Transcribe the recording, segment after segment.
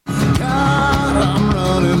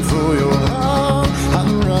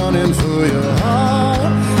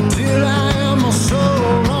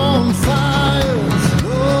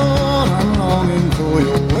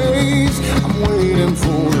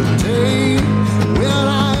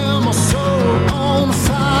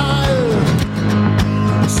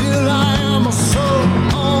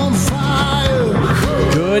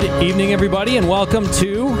everybody, and welcome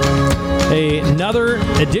to another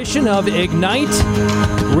edition of Ignite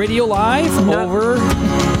Radio Live over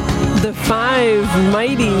the 5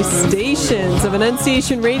 mighty stations of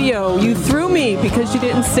Annunciation Radio. You threw me because you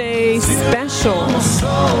didn't say special.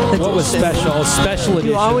 What was special? Special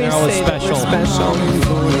edition. You always say special.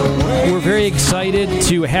 We're very excited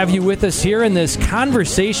to have you with us here in this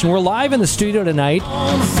conversation. We're live in the studio tonight,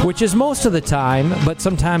 which is most of the time, but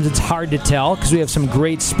sometimes it's hard to tell because we have some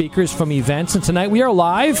great speakers from events. And tonight we are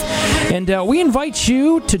live, and we invite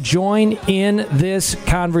you to join in this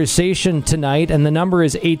conversation tonight. And the number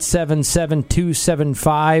is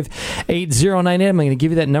 877-275-8098. I'm going to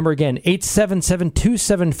give you that number again,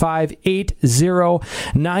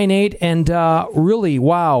 877-275-8098. And really,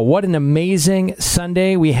 wow, what an amazing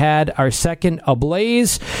Sunday. We had our second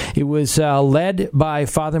Ablaze. It was led by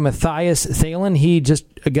Father Matthias Thelen. He just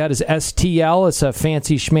got his STL. It's a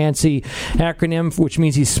fancy schmancy acronym, which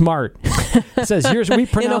means he's smart. It says, we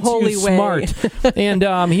pronounce you smart.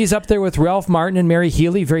 And he's up there with Ralph Martin and Mary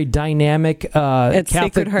Healy, very dynamic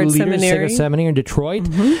Catholic leaders, Sacred Seminary in Detroit.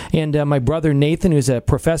 Mm-hmm. And my brother Nathan, who's a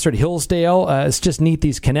professor at Hillsdale. It's just neat,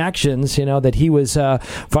 these connections, that he was,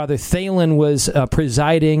 Father Thelen was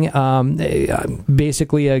presiding,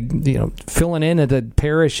 basically, filling in at the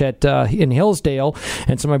parish in Hillsdale.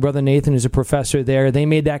 And so my brother Nathan, who's a professor there, they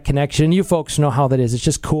made that connection. You folks know how that is. It's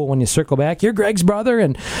just cool when you circle back. You're Greg's brother,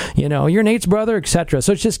 and, you're Nate's brother, etc.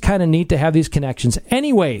 So it's just kind of neat to have these connections.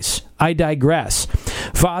 Anyways, I digress.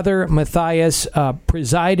 Father Matthias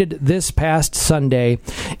presided this past Sunday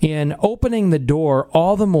in opening the door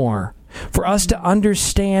all the more for us to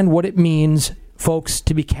understand what it means, folks,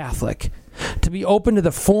 to be Catholic, to be open to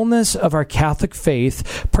the fullness of our Catholic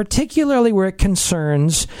faith, particularly where it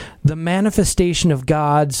concerns the manifestation of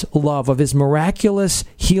God's love, of His miraculous,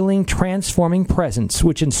 healing, transforming presence,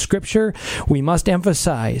 which in Scripture we must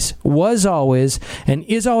emphasize was always and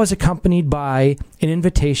is always accompanied by an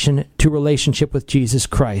invitation to relationship with Jesus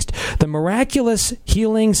Christ. The miraculous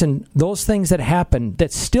healings and those things that happen,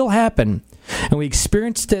 that still happen, and we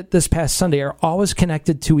experienced it this past Sunday, are always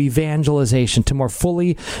connected to evangelization, to more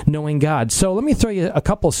fully knowing God. So let me throw you a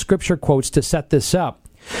couple Scripture quotes to set this up.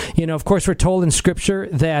 Of course, we're told in Scripture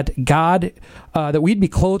that God, that we'd be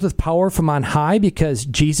clothed with power from on high because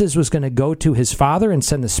Jesus was going to go to His Father and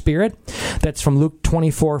send the Spirit. That's from Luke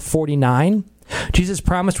 24:49. Jesus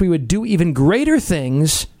promised we would do even greater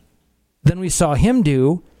things than we saw Him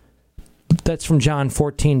do. That's from John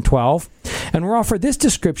 14:12. And we're offered this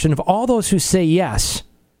description of all those who say yes.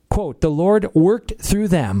 Quote, the Lord worked through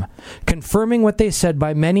them, confirming what they said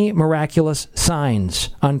by many miraculous signs,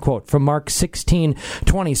 unquote, from Mark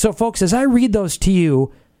 16:20. So, folks, as I read those to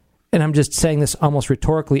you, and I'm just saying this almost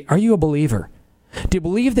rhetorically, are you a believer? Do you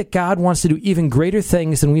believe that God wants to do even greater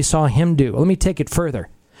things than we saw Him do? Let me take it further.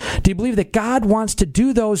 Do you believe that God wants to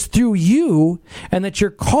do those through you, and that you're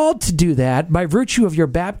called to do that by virtue of your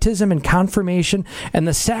baptism and confirmation and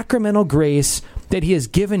the sacramental grace that He has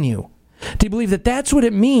given you? Do you believe that that's what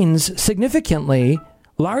it means significantly,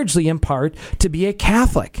 largely in part, to be a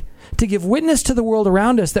Catholic? To give witness to the world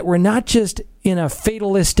around us that we're not just in a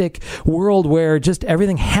fatalistic world where just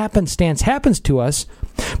everything happenstance happens to us,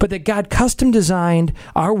 but that God custom designed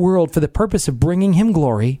our world for the purpose of bringing Him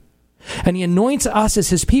glory. And He anoints us as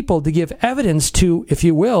His people to give evidence to, if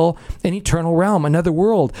you will, an eternal realm, another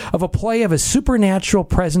world, of a play of a supernatural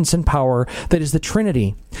presence and power that is the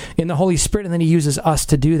Trinity in the Holy Spirit, and then He uses us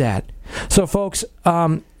to do that. So, folks,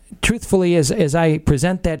 truthfully, as I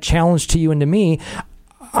present that challenge to you and to me,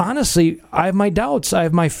 honestly, I have my doubts. I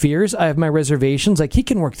have my fears. I have my reservations. Like, He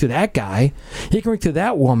can work through that guy. He can work through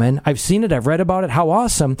that woman. I've seen it. I've read about it. How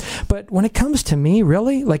awesome. But when it comes to me,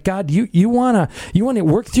 really? Like, God, you want to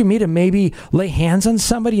work through me to maybe lay hands on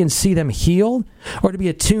somebody and see them healed? Or to be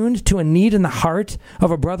attuned to a need in the heart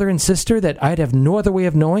of a brother and sister that I'd have no other way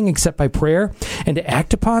of knowing except by prayer, and to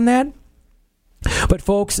act upon that? But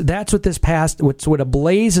folks, that's what what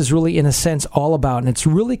Ablaze is really, in a sense, all about. And it's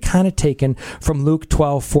really kind of taken from Luke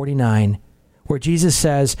 12:49, where Jesus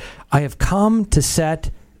says, I have come to set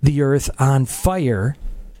the earth on fire,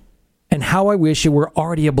 and how I wish it were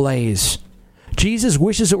already ablaze. Jesus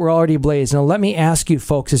wishes it were already ablaze. Now let me ask you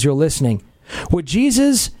folks, as you're listening, would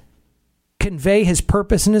Jesus convey His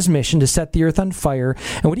purpose and His mission to set the earth on fire,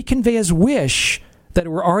 and would He convey His wish that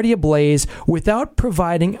we're already ablaze without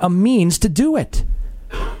providing a means to do it?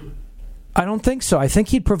 I don't think so. I think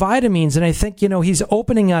he'd provide a means, and I think, he's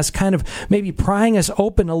opening us, kind of maybe prying us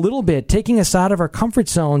open a little bit, taking us out of our comfort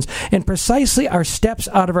zones, and precisely our steps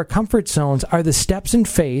out of our comfort zones are the steps in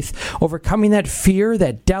faith, overcoming that fear,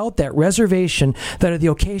 that doubt, that reservation, that are the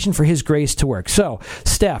occasion for his grace to work. So,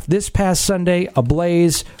 Steph, this past Sunday,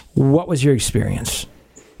 Ablaze, what was your experience?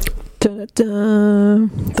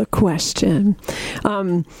 The question.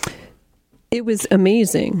 It was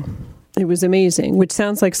amazing. It was amazing, which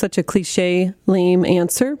sounds like such a cliche, lame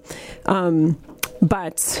answer.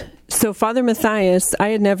 But so Father Matthias, I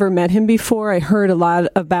had never met him before. I heard a lot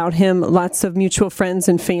about him, lots of mutual friends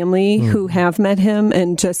and family who have met him,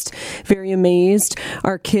 and just very amazed.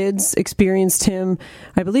 Our kids experienced him,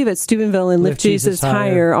 I believe, at Steubenville and Lift Jesus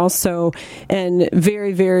Higher also, and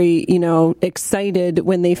very, very, excited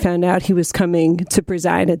when they found out he was coming to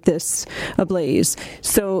preside at this Ablaze.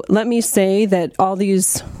 So let me say that all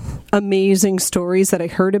these amazing stories that I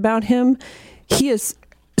heard about him, he is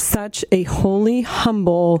such a holy,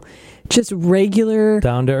 humble, just regular,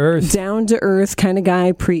 down to earth kind of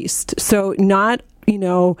guy, priest. So not,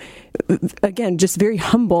 again, just very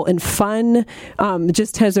humble and fun,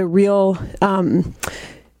 just has a real,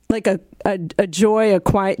 like a joy, a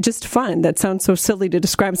quiet, just fun. That sounds so silly to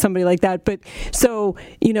describe somebody like that. But so,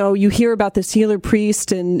 you hear about this healer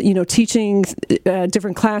priest and, teaching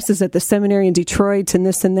different classes at the seminary in Detroit and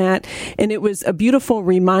this and that. And it was a beautiful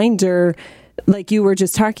reminder, like you were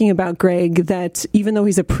just talking about, Greg, that even though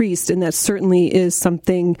he's a priest, and that certainly is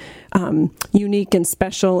something unique and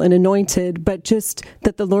special and anointed, but just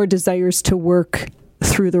that the Lord desires to work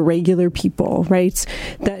through the regular people, right?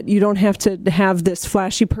 That you don't have to have this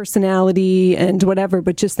flashy personality and whatever,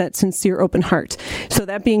 but just that sincere, open heart. So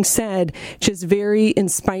that being said, just very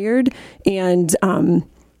inspired and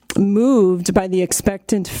moved by the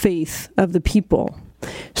expectant faith of the people.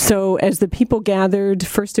 So as the people gathered,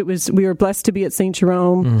 first we were blessed to be at St.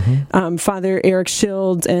 Jerome. Father Eric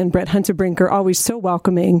Schild and Brett Hunterbrink are always so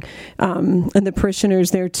welcoming, and the parishioners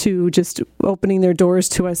there too, just opening their doors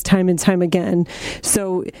to us time and time again.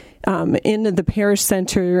 So in the parish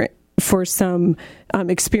center, for some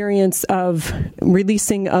experience of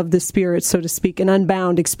releasing of the Spirit, so to speak, an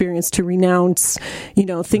unbound experience to renounce,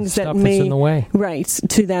 things that may in the way, right,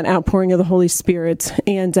 to that outpouring of the Holy Spirit,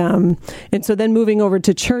 and so then moving over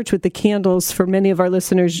to church with the candles. For many of our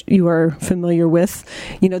listeners, you are familiar with,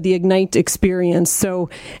 the Ignite experience. So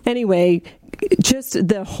anyway, just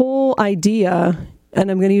the whole idea. And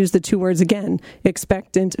I'm going to use the two words again,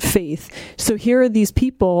 expectant faith. So here are these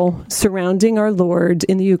people surrounding our Lord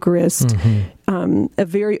in the Eucharist, a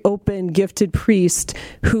very open, gifted priest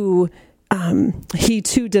who he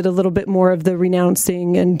too did a little bit more of the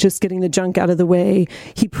renouncing and just getting the junk out of the way.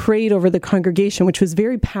 He prayed over the congregation, which was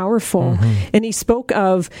very powerful. And he spoke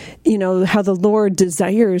of, how the Lord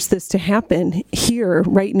desires this to happen here,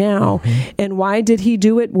 right now. And why did he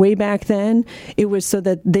do it way back then? It was so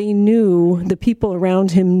that they knew, the people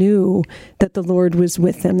around him knew that the Lord was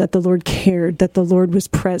with them, that the Lord cared, that the Lord was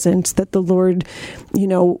present, that the Lord,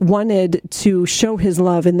 wanted to show his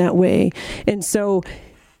love in that way. And so,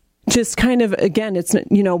 just kind of, again, it's,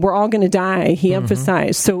 we're all going to die, he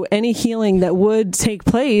emphasized. So any healing that would take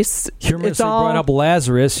place, humorously brought up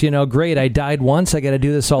Lazarus, great, I died once, I got to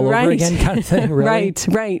do this all over again kind of thing, really?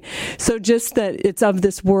 Right. So just that it's of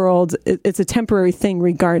this world, it's a temporary thing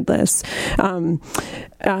regardless. But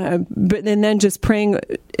then just praying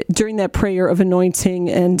during that prayer of anointing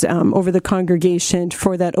and over the congregation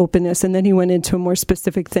for that openness. And then he went into a more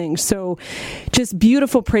specific thing. So just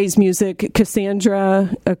beautiful praise music.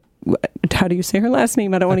 Cassandra, how do you say her last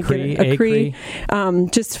name? I don't want to get it. Akri.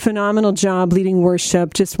 Just phenomenal job leading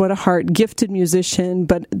worship. Just what a heart. Gifted musician,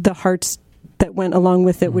 but the heart that went along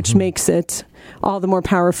with it, which makes it all the more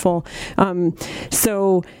powerful.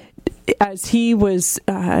 So as he was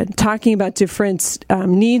talking about different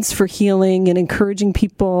needs for healing and encouraging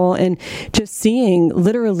people, and just seeing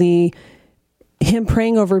literally him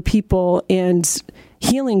praying over people and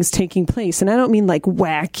healings taking place. And I don't mean like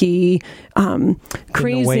wacky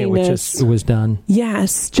craziness. In the way it was done.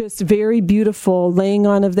 Yes, just very beautiful laying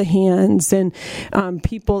on of the hands, and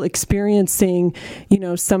people experiencing,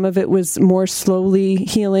 some of it was more slowly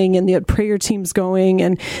healing, and the prayer teams going.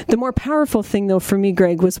 And the more powerful thing, though, for me,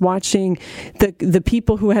 Greg, was watching the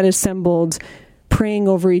people who had assembled praying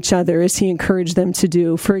over each other as he encouraged them to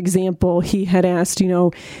do. For example, he had asked,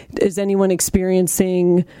 is anyone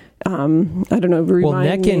experiencing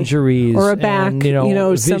neck injuries or a back,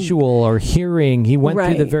 and, visual or hearing. He went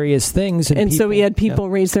through the various things. And so he had people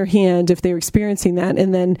raise their hand if they were experiencing that.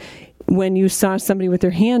 And then when you saw somebody with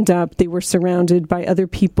their hand up, they were surrounded by other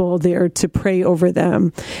people there to pray over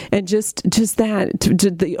them. And just that,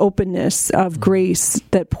 the openness of grace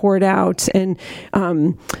that poured out. And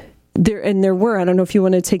there were, I don't know if you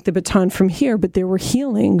want to take the baton from here, but there were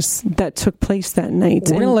healings that took place that night.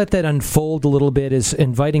 We're going to let that unfold a little bit, is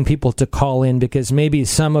inviting people to call in, because maybe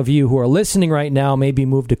some of you who are listening right now may be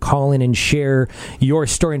moved to call in and share your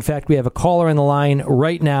story. In fact, we have a caller on the line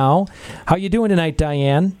right now. How you doing tonight,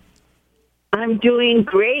 Diane? I'm doing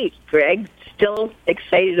great, Greg. Still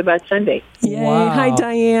excited about Sunday. Yay. Wow. Hi,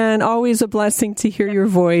 Diane. Always a blessing to hear your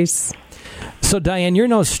voice. So, Diane, you're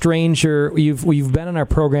no stranger. You've been on our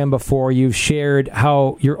program before. You've shared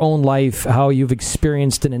how your own life, how you've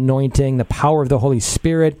experienced an anointing, the power of the Holy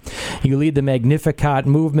Spirit. You lead the Magnificat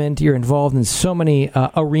movement. You're involved in so many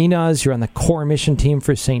arenas. You're on the core mission team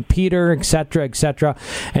for St. Peter, et cetera, et cetera.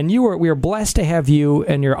 And we were blessed to have you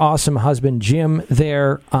and your awesome husband, Jim,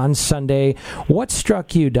 there on Sunday. What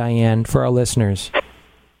struck you, Diane, for our listeners?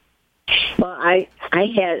 Well, I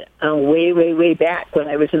had way back when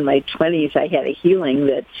I was in my 20s, I had a healing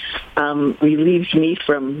that relieved me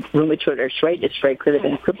from rheumatoid arthritis, where I could have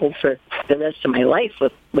been crippled for the rest of my life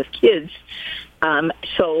with kids.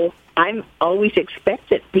 So I'm always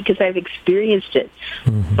expectant because I've experienced it.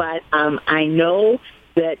 Mm-hmm. But I know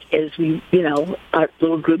that as we, our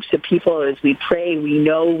little groups of people, as we pray, we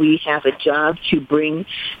know we have a job to bring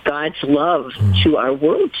God's love to our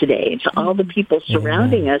world today, to all the people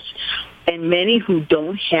surrounding us, and many who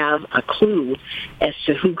don't have a clue as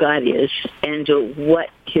to who God is and what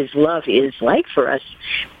His love is like for us.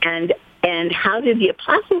 And how did the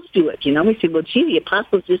apostles do it? We say, well, gee, the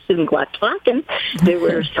apostles just didn't go out talking. There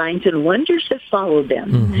were signs and wonders that followed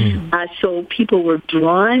them. Mm-hmm. So people were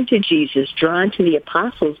drawn to Jesus, drawn to the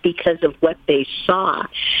apostles because of what they saw.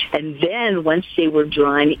 And then once they were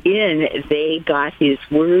drawn in, they got His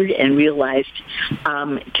word and realized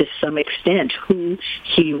to some extent who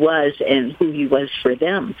He was and who He was for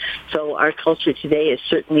them. So our culture today is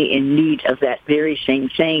certainly in need of that very same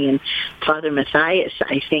thing. And Father Matthias,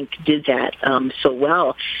 I think, did that so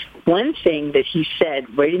well. One thing that he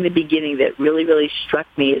said right in the beginning that really struck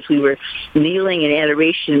me as we were kneeling in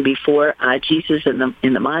adoration before Jesus in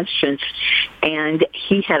the monstrance, and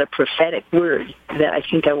he had a prophetic word that I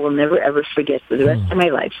think I will never ever forget for the rest of my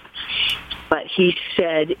life. But he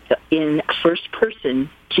said in first person,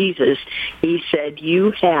 Jesus, he said,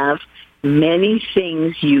 "You have many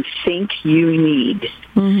things you think you need,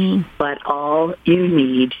 but all you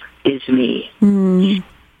need is me." Mm-hmm.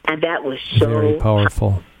 And that was so very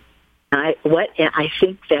powerful. I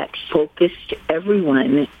think that focused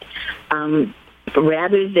everyone,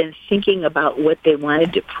 rather than thinking about what they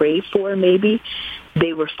wanted to pray for, maybe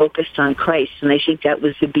they were focused on Christ. And I think that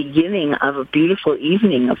was the beginning of a beautiful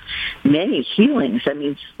evening of many healings. I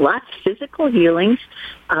mean, lots of physical healings,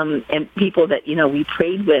 and people that, we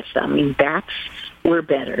prayed with. I mean, backs were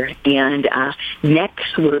better, and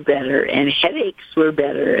necks were better, and headaches were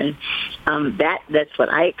better, and that's what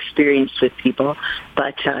I experienced with people.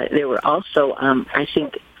 But there were also, I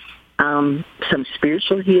think, some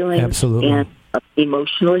spiritual healings. Absolutely. And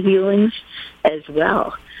emotional healings as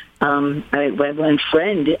well. One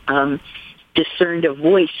friend discerned a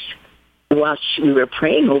voice while we were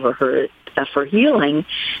praying over her for healing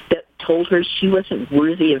that told her she wasn't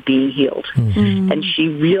worthy of being healed. Mm-hmm. And she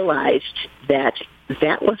realized that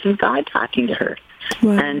wasn't God talking to her.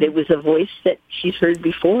 Wow. And it was a voice that she's heard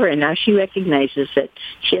before, and now she recognizes that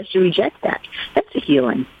she has to reject that. That's a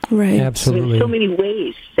healing. Right. Absolutely. There's so many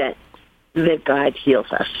ways that God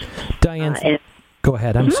heals us. Diane, go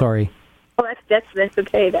ahead. I'm sorry. Oh, that's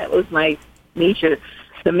okay. That was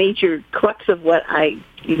the major crux of what I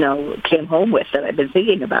came home with that I've been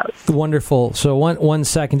thinking about. Wonderful. So one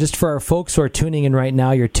second, just for our folks who are tuning in right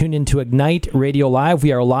now, you're tuned into Ignite Radio Live.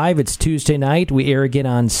 We are live. It's Tuesday night. We air again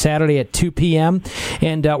on Saturday at 2 p.m.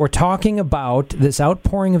 And we're talking about this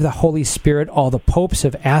outpouring of the Holy Spirit. All the popes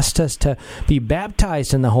have asked us to be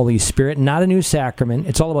baptized in the Holy Spirit, not a new sacrament.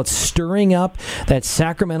 It's all about stirring up that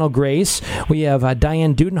sacramental grace. We have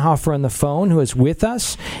Diane Dudenhofer on the phone who is with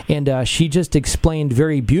us, and she just explained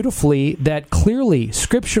very beautifully that clearly,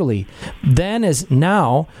 scripturally, then as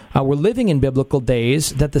now, we're living in biblical days,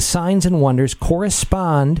 that the signs and wonders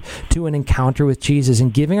correspond to an encounter with Jesus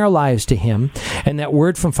and giving our lives to Him. And that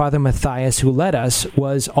word from Father Matthias, who led us,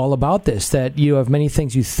 was all about this, that you have many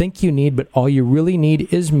things you think you need, but all you really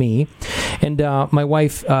need is me. And my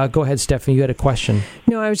wife, go ahead, Stephanie, you had a question.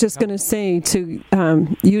 No, I was just going to say to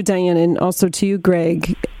you, Diane, and also to you,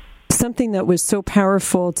 Greg, something that was so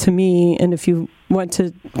powerful to me, and if you want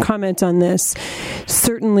to comment on this,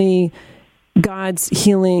 certainly God's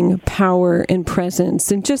healing power and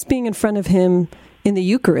presence, and just being in front of Him in the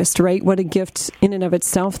Eucharist, right? What a gift in and of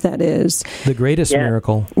itself that is. The greatest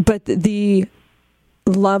miracle. But the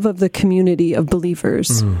love of the community of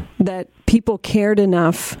believers, that people cared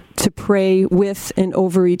enough to pray with and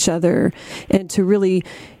over each other and to really,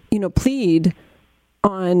 plead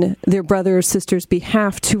on their brother or sister's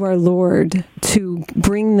behalf to our Lord to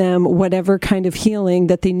bring them whatever kind of healing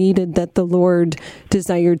that they needed, that the Lord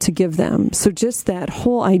desired to give them. So just that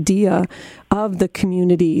whole idea of the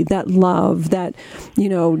community, that love, that,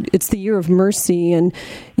 it's the year of mercy. And,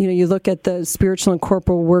 you look at the spiritual and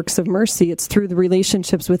corporal works of mercy, it's through the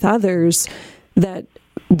relationships with others that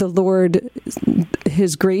the Lord,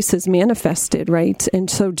 His grace is manifested, right? And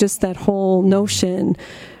so just that whole notion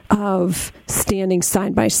of standing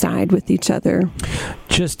side by side with each other.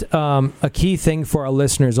 Just a key thing for our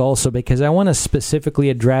listeners also, because I want to specifically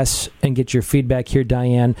address and get your feedback here,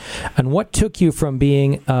 Diane, on what took you from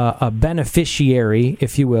being a beneficiary,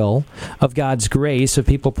 if you will, of God's grace, of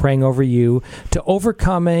people praying over you, to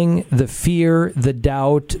overcoming the fear, the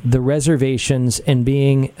doubt, the reservations, and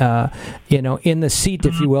being, in the seat,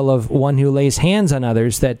 if you will, of one who lays hands on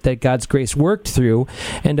others that God's grace worked through.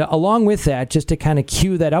 And along with that, just to kind of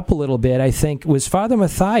cue that up a little bit, I think, was Father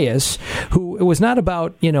Matthias, who it was not about,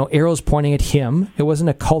 arrows pointing at him. It wasn't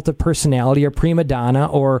a cult of personality or prima donna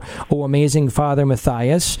or, amazing Father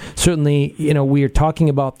Matthias. Certainly, we are talking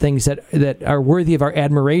about things that are worthy of our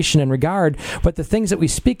admiration and regard, but the things that we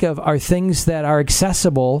speak of are things that are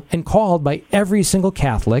accessible and called by every single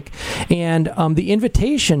Catholic. And the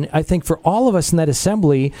invitation, I think, for all of us in that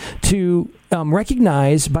assembly to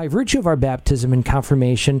recognize, by virtue of our baptism and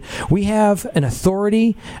confirmation, we have an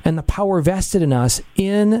authority and the power vested in us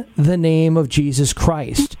in the name of Jesus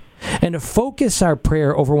Christ. And to focus our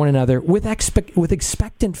prayer over one another with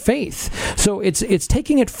expectant faith. So it's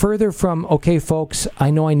taking it further from, okay, folks,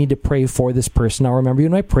 I know I need to pray for this person. I'll remember you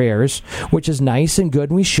in my prayers, which is nice and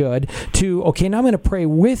good, and we should, to, okay, now I'm going to pray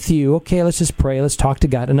with you. Okay, let's just pray. Let's talk to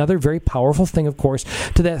God. Another very powerful thing, of course,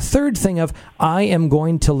 to that third thing of, I am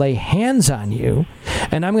going to lay hands on you,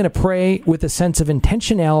 and I'm going to pray with a sense of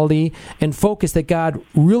intentionality and focus that God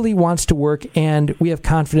really wants to work, and we have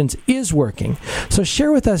confidence is working. So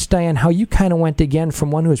share with us, Diane, how you kind of went again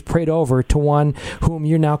from one who was prayed over to one whom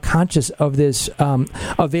you're now conscious of this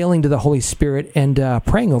availing to the Holy Spirit and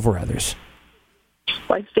praying over others.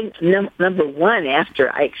 Well, I think number one,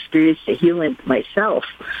 after I experienced the healing myself,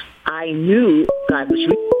 I knew God was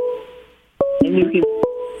real. I knew He.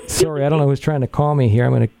 Sorry, I don't know who's trying to call me here.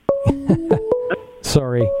 I'm going to.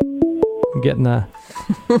 Sorry, I'm getting a.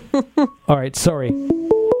 All right, sorry.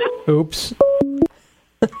 Oops.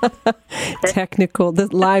 Technical,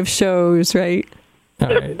 the live shows, right? All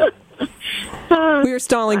right. We were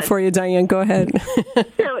stalling for you, Diane. Go ahead.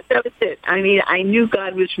 That was it. I mean, I knew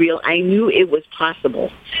God was real. I knew it was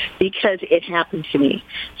possible because it happened to me.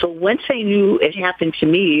 So once I knew it happened to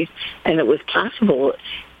me and it was possible,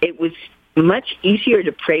 it was much easier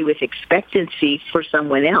to pray with expectancy for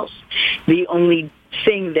someone else. The only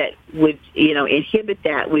thing that would, inhibit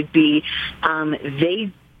that would be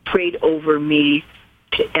they prayed over me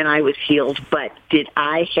and I was healed, but did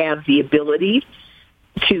I have the ability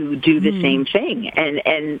to do the same thing?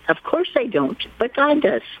 And of course I don't, but God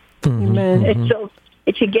does. Amen. And so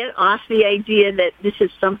to get off the idea that this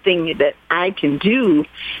is something that I can do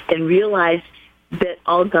and realize that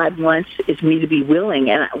all God wants is me to be willing.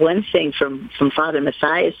 And one thing from Father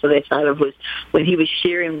Matthias that I thought of was when he was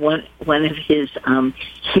sharing one of his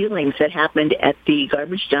healings that happened at the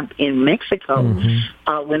garbage dump in Mexico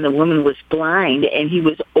when the woman was blind, and he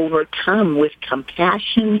was overcome with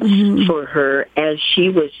compassion for her as she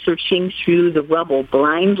was searching through the rubble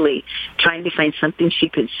blindly, trying to find something she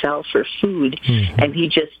could sell for food. And he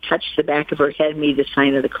just touched the back of her head, made the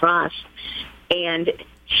sign of the cross, and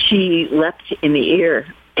she leapt in the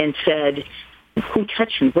air and said, "Who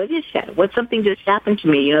touched me? What is that? What something just happened to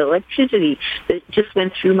me? Electricity that just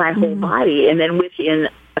went through my whole body." And then within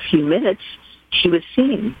a few minutes, she was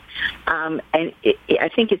seen. And I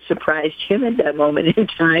think it surprised him at that moment in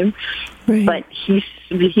time. Right. But he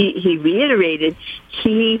reiterated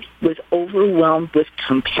he was overwhelmed with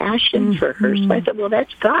compassion for her. So I thought, well,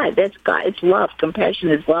 that's God. That's God. It's love. Compassion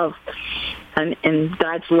is love. And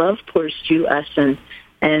God's love pours to us,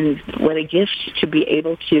 and what a gift to be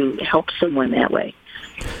able to help someone that way.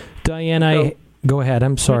 Diane, go ahead.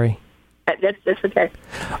 I'm sorry. That's okay.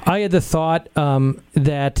 I had the thought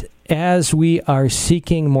that as we are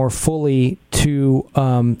seeking more fully to,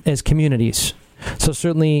 as communities, So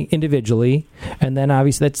certainly individually, and then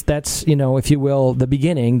obviously that's if you will, the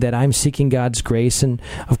beginning, that I'm seeking God's grace, and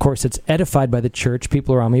of course it's edified by the church,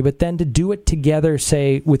 people around me, but then to do it together,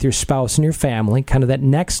 say with your spouse and your family, kind of that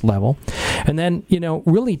next level, and then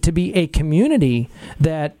really to be a community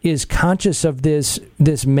that is conscious of this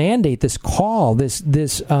mandate, this call, this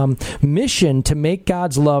mission to make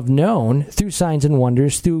God's love known through signs and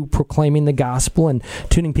wonders, through proclaiming the gospel and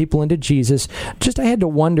tuning people into Jesus. Just I had to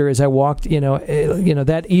wonder as I walked,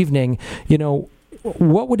 that evening,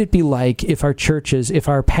 what would it be like if our churches, if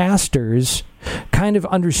our pastors kind of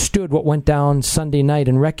understood what went down Sunday night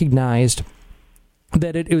and recognized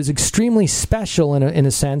that it was extremely special in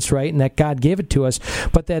a sense, right? And that God gave it to us,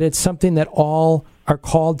 but that it's something that all are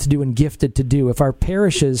called to do and gifted to do. If our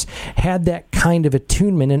parishes had that kind of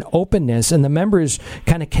attunement and openness, and the members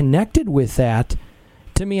kind of connected with that,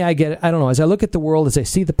 to me, I don't know, as I look at the world, as I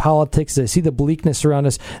see the politics, as I see the bleakness around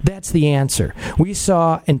us, that's the answer. We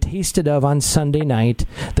saw and tasted of on Sunday night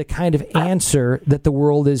the kind of answer that the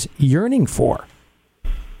world is yearning for.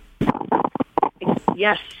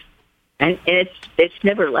 Yes. And it's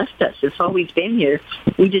never left us. It's always been here.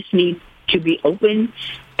 We just need to be open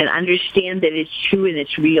and understand that it's true and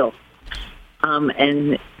it's real.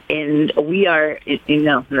 And we are, in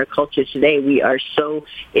our culture today, we are so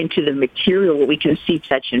into the material, what we can see,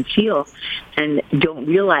 touch, and feel, and don't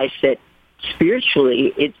realize that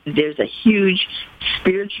spiritually, there's a huge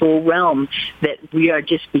spiritual realm that we are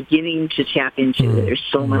just beginning to tap into. There's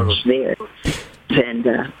so much there, and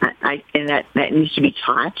that needs to be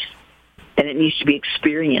taught, and it needs to be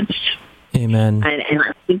experienced. Amen. And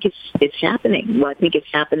I think it's happening. Well, I think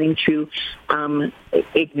it's happening through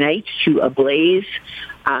Ignite, through Ablaze,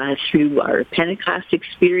 through our Pentecost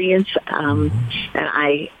experience. And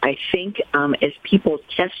I think as people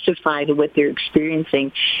testify to what they're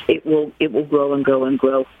experiencing, it will grow and grow and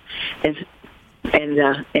grow. And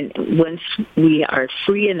once we are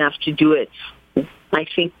free enough to do it, I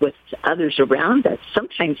think with others around us,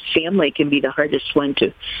 sometimes family can be the hardest one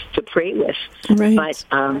to pray with. Right. But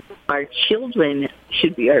our children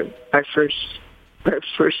should be our first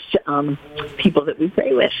people that we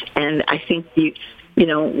pray with. And I think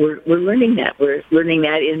we're learning that. We're learning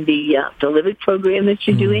that in the Live It program that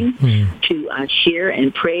you're doing to share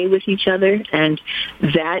and pray with each other, and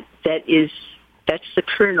that's the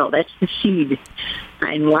kernel, that's the seed,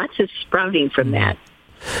 and lots is sprouting from that.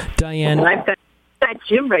 Diane, and I've got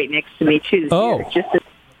Jim right next to me too. Oh,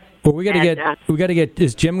 well, we got to get.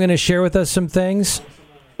 Is Jim going to share with us some things?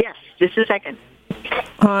 Yes, just a second.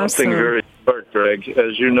 Awesome. Something very short, Greg.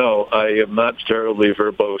 As you know, I am not terribly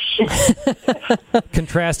verbose.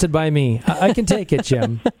 Contrasted by me. I can take it,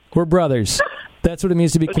 Jim. We're brothers. That's what it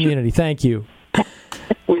means to be community. Thank you.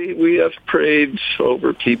 We have prayed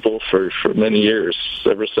over people for many years,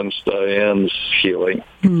 ever since Diane's healing.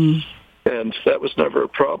 And that was never a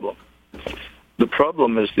problem. The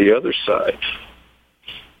problem is the other side.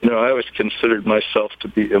 I always considered myself to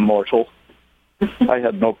be immortal. I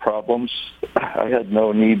had no problems. I had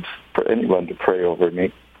no need for anyone to pray over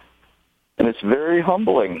me. And it's very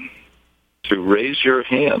humbling to raise your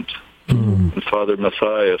hand. And Father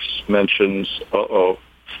Matthias mentions,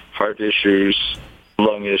 heart issues,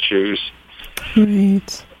 lung issues.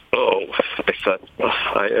 Right. Oh, I thought,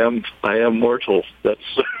 I am mortal. That's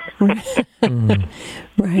right.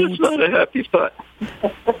 It's not a happy thought.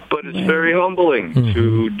 But it's very humbling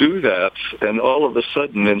to do that. And all of a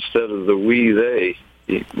sudden, instead of the we, they,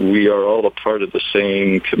 we are all a part of the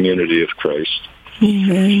same community of Christ.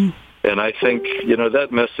 Amen. And I think, that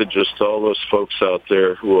message is to all those folks out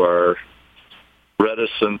there who are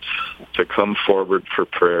reticent to come forward for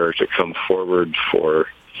prayer, to come forward for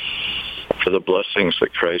the blessings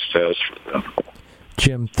that Christ has for them.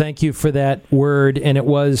 Jim, thank you for that word. And it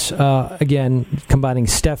was, again, combining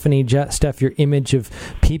Stephanie, Steph, your image of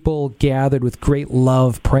people gathered with great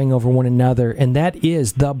love, praying over one another. And that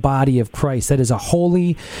is the body of Christ. That is a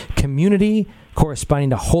holy community corresponding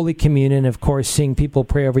to Holy Communion. Of course, seeing people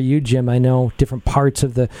pray over you, Jim. I know different parts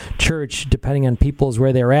of the church, depending on people's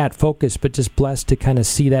where they're at, focus, but just blessed to kind of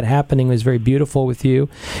see that happening. It was very beautiful with you.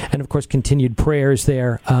 And, of course, continued prayers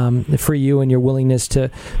there for you and your willingness to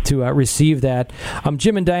receive that.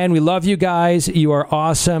 Jim and Diane, we love you guys. You are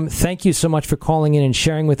awesome. Thank you so much for calling in and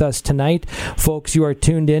sharing with us tonight. Folks, you are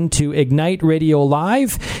tuned in to Ignite Radio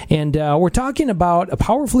Live, and we're talking about a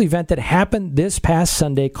powerful event that happened this past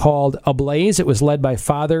Sunday called Ablaze. It was led by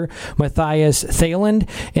Father Matthias Thieland,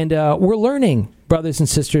 and we're learning, brothers and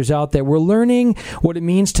sisters out there, we're learning what it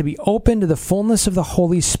means to be open to the fullness of the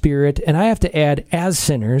Holy Spirit, and I have to add, as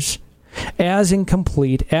sinners, as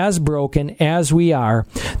incomplete, as broken as we are,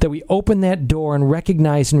 that we open that door and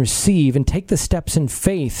recognize and receive and take the steps in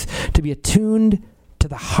faith to be attuned to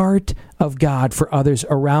the heart of God for others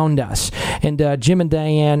around us. And Jim and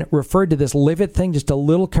Diane referred to this Live It thing, just a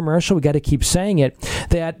little commercial. We got to keep saying it,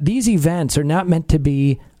 that these events are not meant to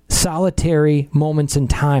be solitary moments in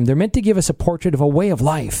time. They're meant to give us a portrait of a way of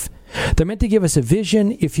life. They're meant to give us a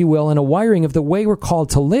vision, if you will, and a wiring of the way we're called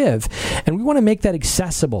to live. And we want to make that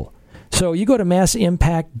accessible. So you go to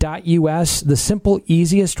massimpact.us. The simple,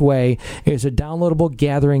 easiest way is a downloadable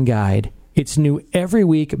gathering guide. It's new every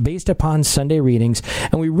week based upon Sunday readings.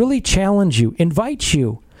 And we really challenge you, invite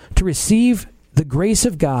you to receive the grace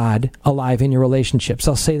of God alive in your relationships.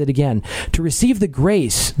 I'll say that again. To receive the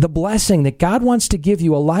grace, the blessing that God wants to give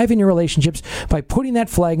you alive in your relationships by putting that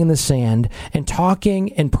flag in the sand and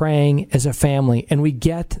talking and praying as a family. And we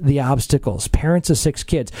get the obstacles. Parents of 6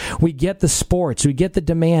 kids. We get the sports. We get the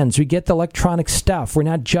demands. We get the electronic stuff. We're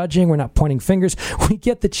not judging. We're not pointing fingers. We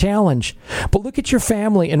get the challenge. But look at your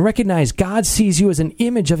family and recognize God sees you as an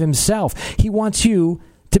image of himself. He wants you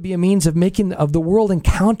to be a means of making of the world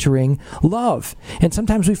encountering love. And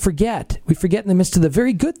sometimes we forget. We forget in the midst of the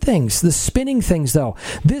very good things, the spinning things, though.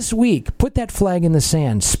 This week, put that flag in the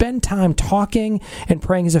sand. Spend time talking and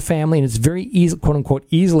praying as a family, and it's very easy, quote unquote,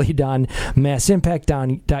 easily done.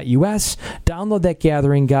 Massimpact.us. Download that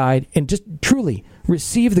gathering guide and just truly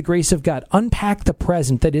receive the grace of God. Unpack the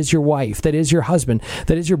present that is your wife, that is your husband,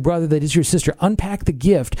 that is your brother, that is your sister. Unpack the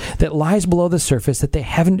gift that lies below the surface that they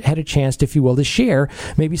haven't had a chance, if you will, to share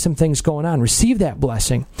maybe some things going on. Receive that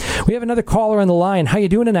blessing. We have another caller on the line. How you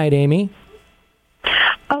doing tonight, Amy?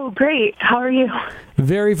 Oh, great. How are you?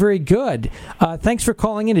 Very, very good. Thanks for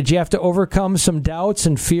calling in. Did you have to overcome some doubts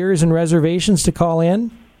and fears and reservations to call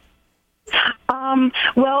in?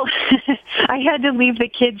 Well, I had to leave the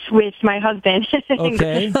kids with my husband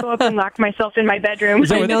Okay. and go up and lock myself in my bedroom. Is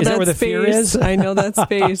that where the fear is? I know that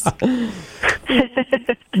space.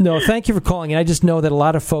 No, thank you for calling in. I just know that a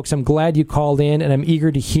lot of folks, I'm glad you called in, and I'm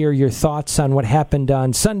eager to hear your thoughts on what happened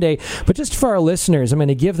on Sunday. But just for our listeners, I'm going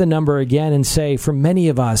to give the number again and say, for many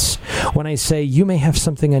of us, when I say you may have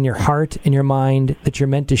something on your heart and your mind that you're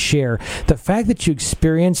meant to share, the fact that you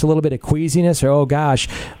experience a little bit of queasiness or, oh gosh,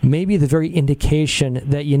 maybe the very indication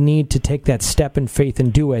that you need to take that step in faith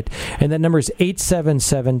and do it. And that number is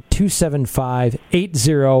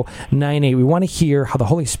 877-275-8098. We want to hear how the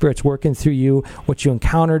Holy Spirit's working through you, what you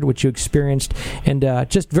encountered, what you experienced, and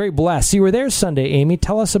just very blessed. You were there Sunday, Amy.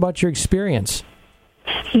 Tell us about your experience.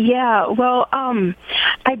 Yeah, well, I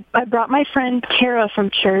brought my friend Kara from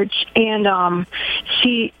church, and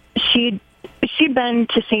she'd been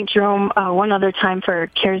to St. Jerome one other time for a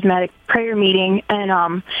charismatic prayer meeting,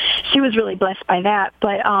 and she was really blessed by that.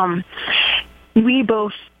 But we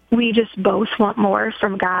just both want more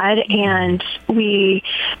from God, and we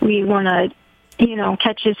want to,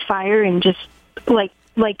 catch His fire and just like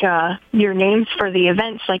your names for the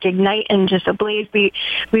events, like ignite and just ablaze. We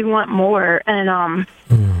want more, and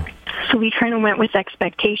so we kind of went with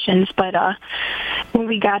expectations. But when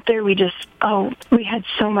we got there, we had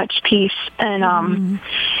so much peace, and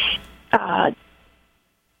the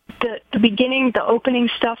beginning, the opening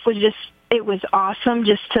stuff was it was awesome,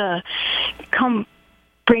 just to come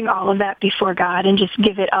bring all of that before God and just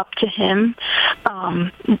give it up to Him,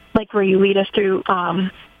 like where you lead us through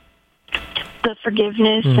the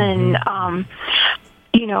forgiveness and,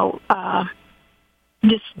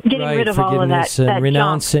 just getting rid of all of that and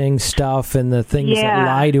renouncing junk stuff and the things that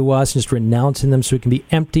lie to us, just renouncing them so we can be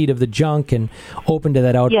emptied of the junk and open to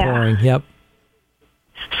that outpouring. Yeah. Yep.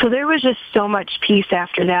 So there was just so much peace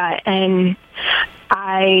after that, and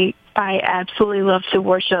I absolutely love to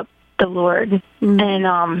worship the Lord,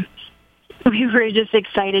 and we were just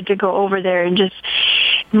excited to go over there and just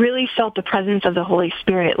really felt the presence of the Holy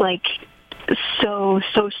Spirit, like so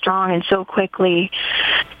strong and so quickly.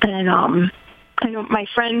 And I know my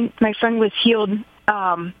friend was healed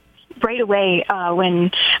right away when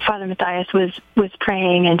Father Matthias was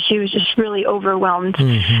praying, and she was just really overwhelmed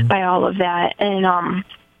by all of that. And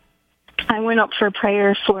I went up for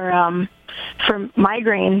prayer for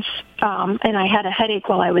migraines, and I had a headache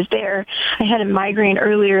while I was there. I had a migraine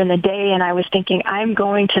earlier in the day, and I was thinking, I'm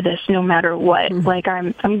going to this no matter what. Like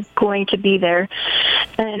I'm going to be there.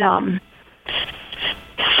 And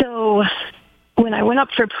so when I went up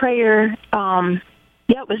for prayer,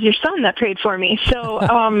 it was your son that prayed for me. So,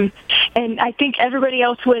 and I think everybody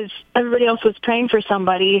else was praying for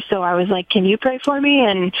somebody. So I was like, "Can you pray for me?"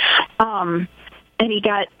 And he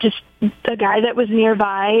got just a guy that was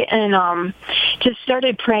nearby and just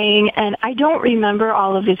started praying. And I don't remember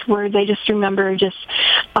all of his words. I just remember just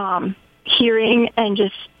hearing and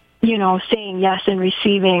just saying yes and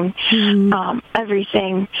receiving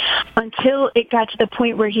everything, until it got to the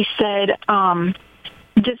point where he said,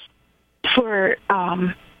 just for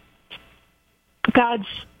God's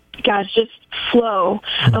just flow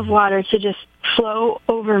of water to just flow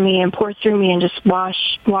over me and pour through me and just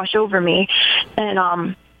wash over me. And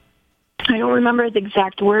I don't remember the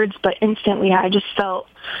exact words, but instantly I just felt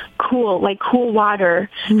cool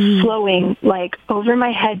water flowing like over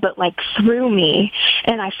my head, but like through me.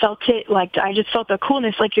 And I felt it I just felt the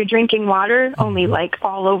coolness, like you're drinking water, only like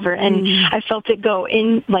all over. And I felt it go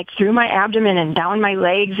in like through my abdomen and down my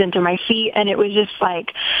legs into my feet. And it was just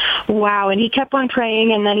like, wow. And he kept on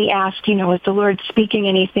praying. And then he asked, is the Lord speaking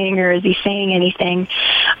anything, or is he saying anything,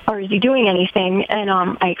 or is he doing anything? And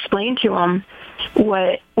I explained to him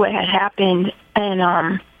what had happened,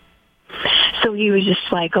 and so he was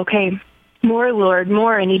just like, okay, more, Lord,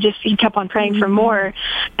 more. And he kept on praying for more,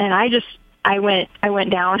 and I went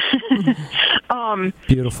down.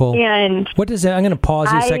 Beautiful. And what does that? I'm going to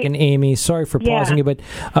pause you a second, Amy. Sorry for pausing you, but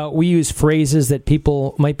we use phrases that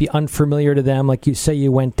people might be unfamiliar to them. Like you say,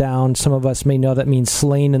 you went down. Some of us may know that means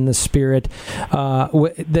slain in the spirit.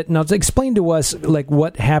 Now, explain to us like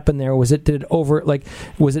what happened there. Was it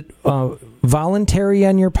voluntary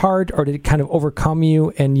on your part, or did it kind of overcome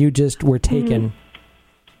you and you just were taken?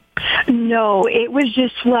 No, it was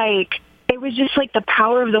just like the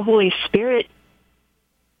power of the Holy Spirit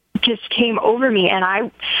just came over me, and I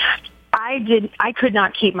could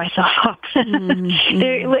not keep myself up.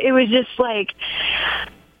 It was just like,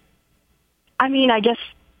 I guess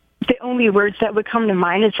the only words that would come to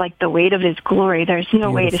mind is like the weight of his glory. There's no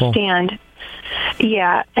way to stand.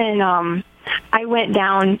 Yeah. And I went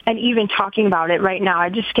down, and even talking about it right now, I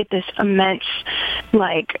just get this immense,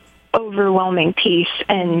 like, overwhelming peace,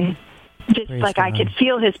 and just Praise like God. I could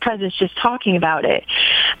feel his presence just talking about it.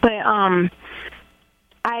 But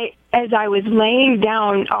as I was laying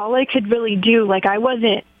down, all I could really do, like, I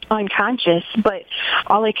wasn't unconscious, but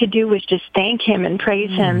all I could do was just thank him and praise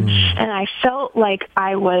him. And I felt like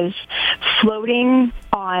I was floating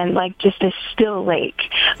on like just this still lake,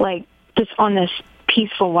 like just on this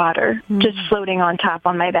peaceful water, just floating on top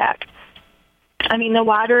on my back. The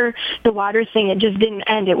water thing, it just didn't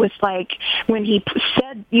end. It was like when he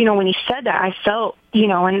said that, I felt,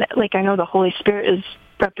 and like I know the Holy Spirit is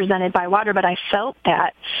represented by water, but I felt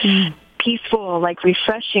that peaceful, like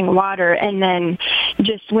refreshing water. And then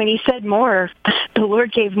just when he said more, the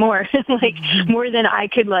Lord gave more, like more than I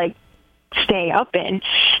could like stay up in.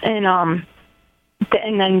 And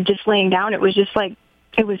then just laying down, it was just like,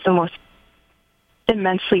 it was the most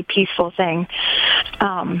immensely peaceful thing.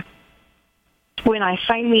 When I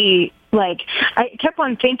finally, like, I kept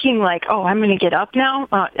on thinking, like, oh, I'm going to get up now,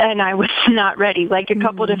 and I was not ready. Like, a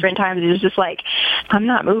couple different times, it was just like, I'm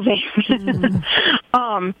not moving.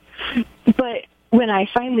 But when I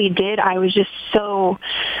finally did, I was just so,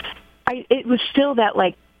 it was still that,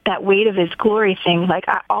 like, that weight of his glory thing. Like,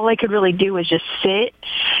 all I could really do was just sit,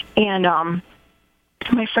 and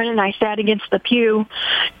my friend and I sat against the pew,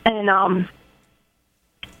 and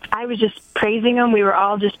I was just praising him. We were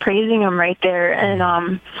all just praising him right there.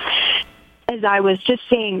 And as I was just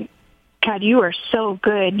saying, God, you are so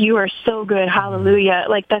good. You are so good. Hallelujah.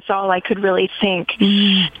 Like, that's all I could really think.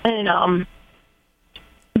 And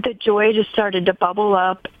the joy just started to bubble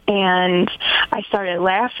up, and I started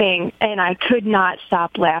laughing, and I could not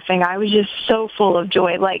stop laughing. I was just so full of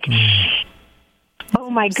joy. Like, oh,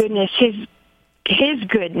 my goodness, his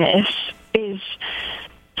goodness is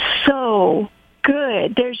so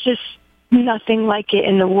good. There's just nothing like it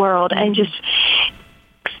in the world. And just,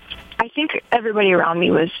 I think everybody around me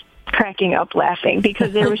was cracking up laughing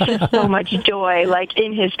because there was just so much joy, like,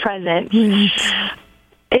 in his presence.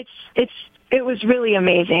 It was really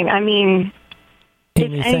amazing. Amy,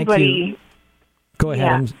 if anybody, go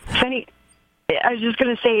ahead. Yeah, I was just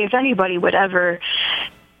going to say, if anybody would ever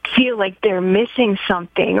feel like they're missing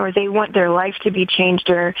something, or they want their life to be changed,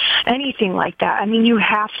 or anything like that, you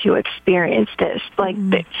have to experience this. Like,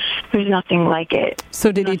 there's nothing like it.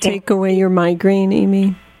 So did he take away your migraine,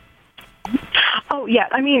 Amy? Oh, yeah.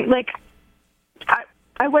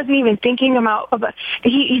 I wasn't even thinking about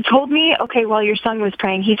he told me, okay, while your son was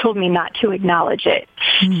praying, he told me not to acknowledge it.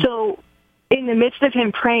 So in the midst of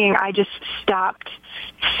him praying, I just stopped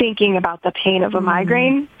thinking about the pain of a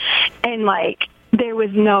migraine. And, like, there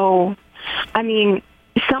was no,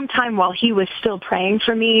 sometime while he was still praying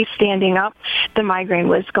for me, standing up, the migraine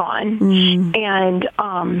was gone. And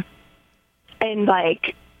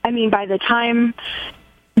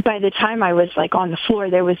by the time I was, like, on the floor,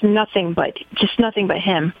 there was nothing but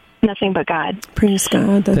him. nothing but God. Praise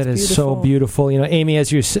God. That's that is beautiful. so beautiful. Amy,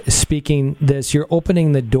 as you're speaking this, you're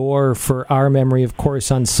opening the door for our memory, of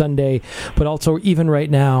course, on Sunday, but also even right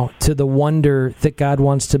now to the wonder that God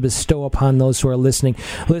wants to bestow upon those who are listening.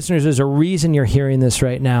 Listeners, there's a reason you're hearing this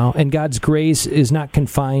right now, and God's grace is not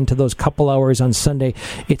confined to those couple hours on Sunday.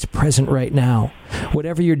 It's present right now.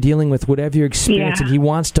 Whatever you're dealing with, whatever you're experiencing, He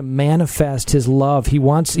wants to manifest His love. He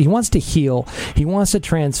wants to heal. He wants to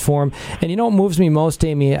transform. And what moves me most,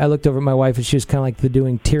 Amy, I looked over at my wife and she was kind of like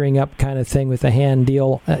the tearing up kind of thing with the hand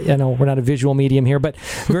deal. I know we're not a visual medium here, but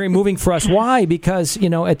very moving for us. Why? Because,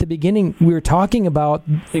 at the beginning we were talking about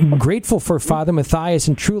grateful for Father Matthias,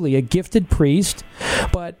 and truly a gifted priest,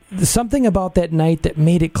 but something about that night that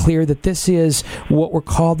made it clear that this is what we're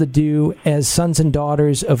called to do as sons and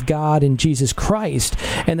daughters of God and Jesus Christ,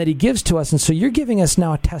 and that He gives to us. And so you're giving us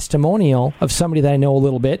now a testimonial of somebody that I know a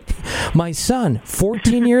little bit. My son,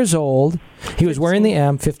 14 years old, he was wearing the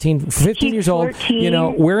M, 15 years old,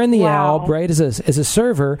 14. wearing the Wow. alb, right, as a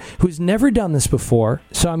server who's never done this before.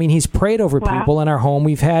 So, he's prayed over people in our home.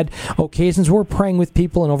 We've had occasions where we're praying with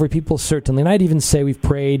people and over people, certainly. And I'd even say we've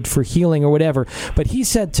prayed for healing or whatever. But he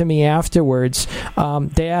said to me afterwards,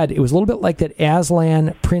 Dad, it was a little bit like that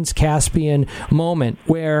Aslan, Prince Caspian moment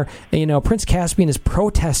where, Prince Caspian is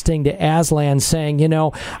protesting to Aslan saying,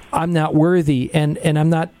 I'm not worthy and I'm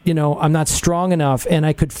not, I'm not strong enough and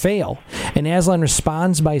I could fail. And Aslan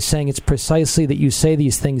responds by saying it's precisely that you say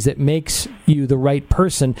these things that makes you the right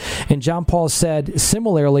person. And John Paul said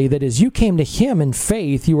similarly that as you came to him in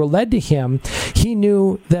faith, you were led to him, he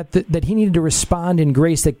knew that he needed to respond in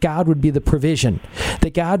grace, that God would be the provision,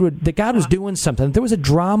 that God was doing something. That there was a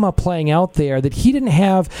drama playing out there that he didn't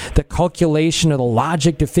have the calculation or the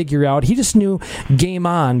logic to figure out. He just knew, game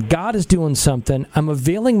on. God is doing something. I'm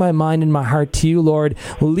availing my mind and my heart to you, Lord.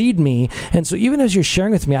 Lead me. And so even as you're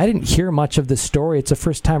sharing with me, I didn't hear much of this story. It's the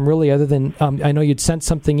first time really, other than I know you'd sent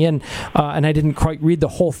something in and I didn't quite read the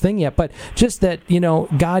whole thing yet, but just that,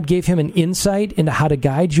 God gave him an insight into how to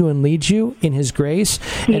guide you and lead you in His grace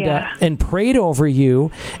and prayed over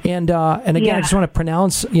you. And again, I just want to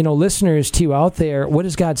pronounce, listeners to you out there, what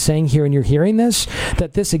is God saying here? And you're hearing this,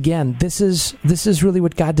 that this is really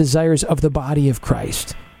what God desires of the body of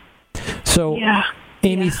Christ. So,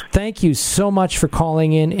 Amy, thank you so much for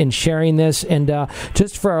calling in and sharing this. And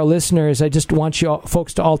just for our listeners, I just want you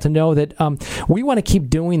folks to all to know that we want to keep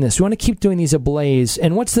doing this. We want to keep doing these Ablaze.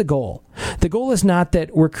 And what's the goal? The goal is not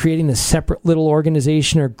that we're creating this separate little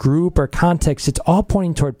organization or group or context. It's all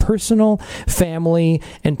pointing toward personal, family,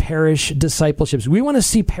 and parish discipleships. We want to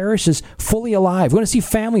see parishes fully alive. We want to see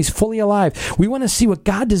families fully alive. We want to see what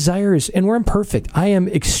God desires, and we're imperfect. I am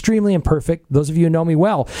extremely imperfect. Those of you who know me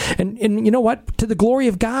well. And you know what? To the glory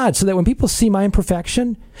of God, so that when people see my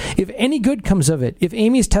imperfection, if any good comes of it, if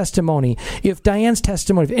Amy's testimony, if Diane's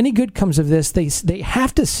testimony, if any good comes of this, they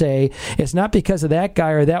have to say it's not because of that guy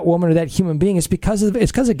or that woman or that human being. It's because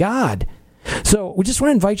of God. So we just want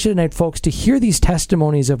to invite you tonight, folks, to hear these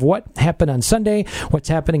testimonies of what happened on Sunday, what's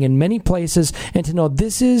happening in many places, and to know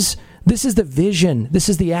this is the vision. This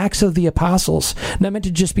is the Acts of the Apostles. Not meant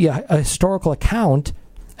to just be a historical account,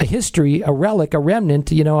 a history, a relic, a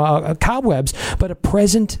remnant, a cobwebs, but a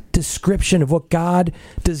present description of what God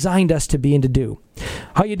designed us to be and to do.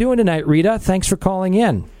 How you doing tonight, Rita? Thanks for calling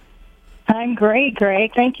in. I'm great,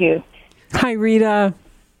 Greg. Thank you. Hi, Rita.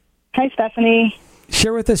 Hi, Stephanie.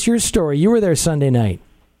 Share with us your story. You were there Sunday night.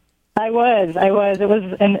 I was. It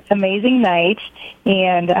was an amazing night,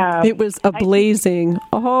 and it was ablazing. It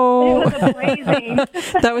was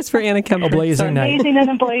ablazing. That was for Anna Kemper. Ablazing night. Amazing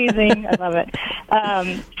and ablazing. I love it.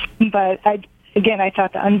 But I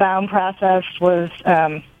thought the Unbound process was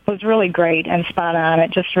really great and spot on.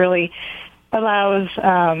 It just really allows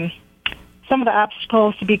some of the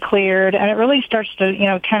obstacles to be cleared, and it really starts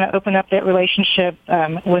to, kind of open up that relationship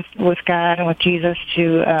with God and with Jesus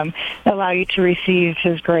to allow you to receive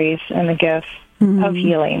His grace and the gift of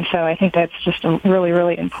healing. So I think that's just a really,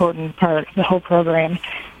 really important part of the whole program.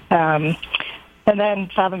 And then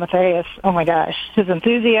Father Matthias, oh my gosh, his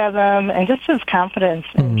enthusiasm and just his confidence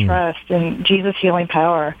and trust in Jesus' healing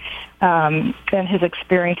power, and his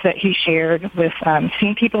experience that he shared with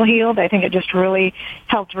seeing people healed. I think it just really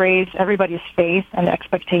helped raise everybody's faith and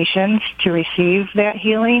expectations to receive that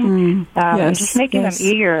healing, and just making them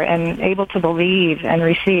eager and able to believe and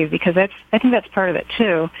receive, because I think that's part of it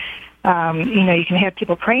too. You can have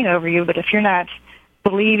people praying over you, but if you're not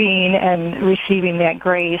believing and receiving that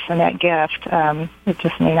grace and that gift, it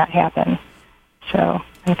just may not happen. So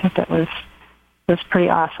I think that was pretty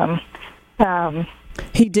awesome.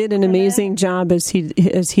 He did an amazing job as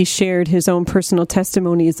he shared his own personal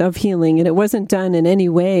testimonies of healing, and it wasn't done in any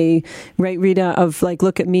way, right, Rita? Of like,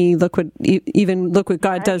 look at me, look what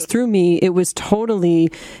God does through me. It was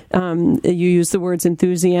totally, you use the words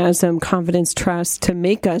enthusiasm, confidence, trust to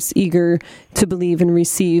make us eager to believe and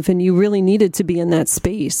receive. And you really needed to be in that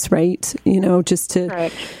space, right? Just to.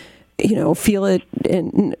 Right. Feel it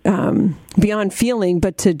and beyond feeling,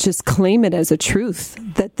 but to just claim it as a truth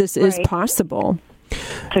that this is possible.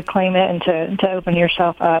 To claim it and to open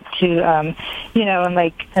yourself up to, and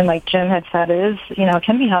like Jim had said, it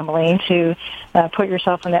can be humbling to put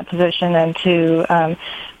yourself in that position and to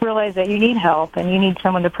realize that you need help and you need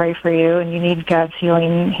someone to pray for you and you need God's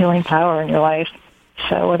healing power in your life.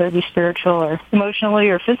 So whether it be spiritual or emotionally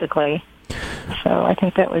or physically. So I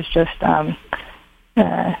think that was just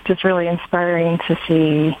really inspiring to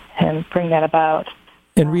see him bring that about.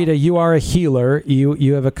 And Rita, you are a healer.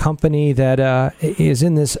 You have a company that is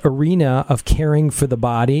in this arena of caring for the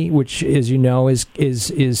body, which, as you know,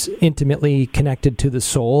 is intimately connected to the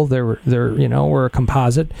soul. We're a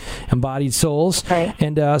composite, embodied souls, right.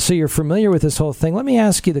 And so you're familiar with this whole thing. Let me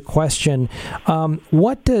ask you the question: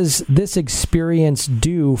 what does this experience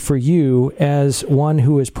do for you as one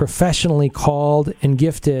who is professionally called and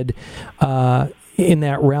gifted in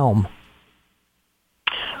that realm?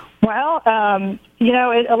 Well,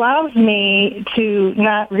 it allows me to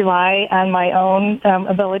not rely on my own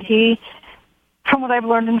ability. From what I've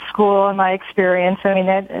learned in school and my experience, I mean,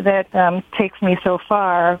 that takes me so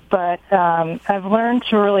far. But I've learned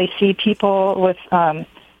to really see people with the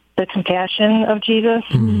compassion of Jesus,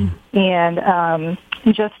 and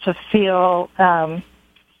just to feel a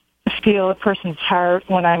person's heart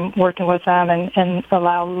when I'm working with them, and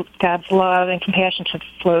allow God's love and compassion to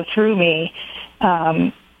flow through me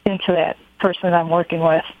into that person I'm working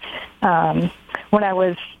with. When I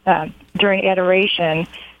was during adoration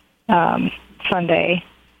Sunday,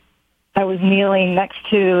 I was kneeling next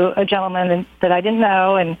to a gentleman that I didn't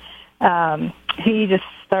know, and he just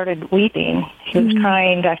started weeping. He was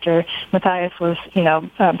crying. Dr. Matthias was,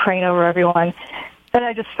 praying over everyone. And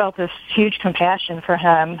I just felt this huge compassion for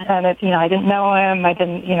him. And I didn't know him. I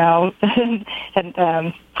didn't, hadn't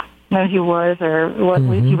know who he was or what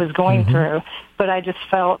he was going through. But I just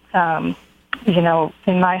felt, in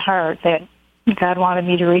my heart that God wanted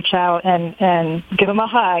me to reach out and give him a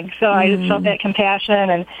hug. So I just felt that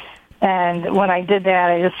compassion. And when I did that,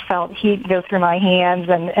 I just felt heat go through my hands.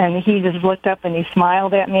 And he just looked up and he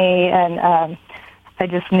smiled at me. And I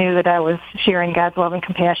just knew that I was sharing God's love and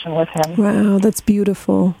compassion with him. Wow, that's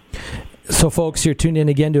beautiful. So, folks, you're tuned in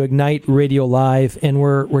again to Ignite Radio Live, and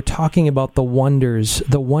we're talking about the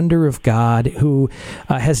wonder of God, who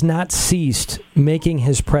has not ceased making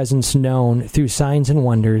His presence known through signs and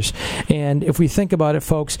wonders. And if we think about it,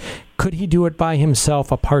 folks, could He do it by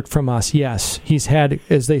Himself apart from us? Yes. He's had,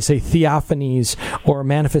 as they say, theophanies or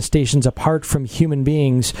manifestations apart from human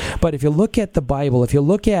beings. But if you look at the Bible, if you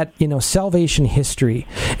look at, salvation history,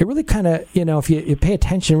 it really kind of, if you pay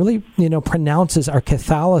attention, really, pronounces our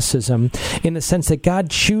Catholicism in the sense that God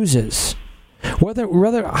chooses. Whether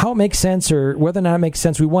how it makes sense or whether or not it makes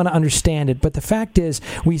sense, we want to understand it. But the fact is,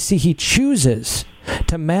 we see He chooses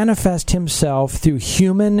to manifest Himself through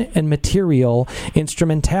human and material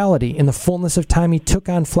instrumentality. In the fullness of time, He took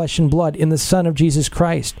on flesh and blood in the Son of Jesus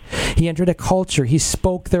Christ. He entered a culture. He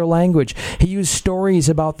spoke their language. He used stories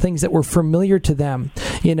about things that were familiar to them.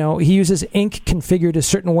 He uses ink configured a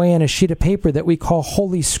certain way on a sheet of paper that we call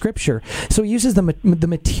Holy Scripture. So He uses the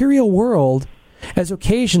material world as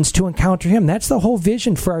occasions to encounter Him. That's the whole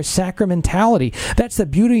vision for our sacramentality. That's the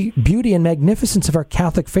beauty and magnificence of our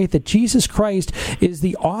Catholic faith, that Jesus Christ is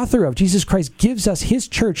the author of. Jesus Christ gives us His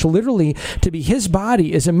church literally to be His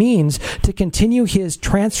body as a means to continue His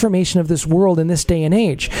transformation of this world in this day and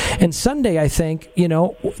age. And Sunday, I think,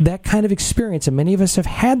 that kind of experience, and many of us have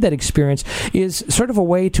had that experience, is sort of a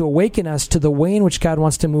way to awaken us to the way in which God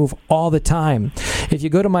wants to move all the time. If you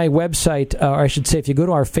go to my website, or I should say, if you go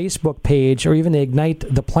to our Facebook page, or even the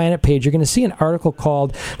Ignite the Planet page, you're going to see an article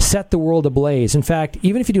called Set the World Ablaze. In fact,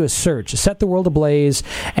 even if you do a search, Set the World Ablaze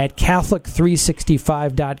at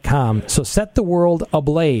Catholic365.com. So Set the World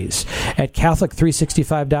Ablaze at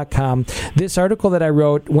Catholic365.com. This article that I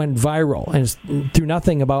wrote went viral, and it's through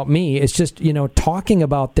nothing about me. It's just, talking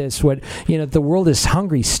about this, the world is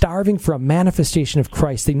hungry, starving for a manifestation of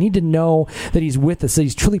Christ. They need to know that He's with us, that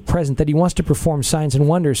He's truly present, that He wants to perform signs and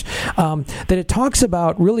wonders. That it talks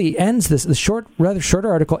about, really ends the short rather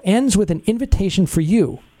shorter article ends with an invitation for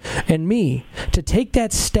you and me to take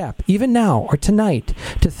that step, even now or tonight,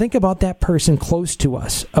 to think about that person close to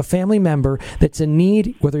us, a family member that's in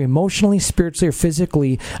need, whether emotionally, spiritually, or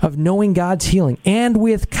physically, of knowing God's healing, and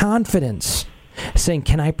with confidence, saying,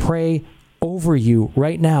 can I pray over you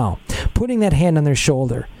right now? Putting that hand on their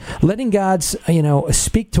shoulder, letting God's,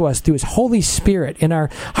 speak to us through His Holy Spirit in our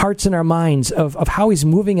hearts and our minds of how He's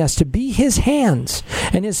moving us to be His hands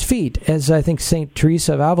and His feet, as I think St.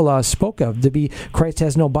 Teresa of Avila spoke of, to be Christ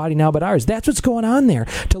has no body now but ours. That's what's going on there,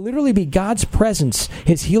 to literally be God's presence,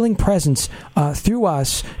 His healing presence through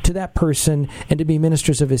us to that person, and to be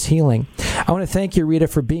ministers of His healing. I want to thank you, Rita,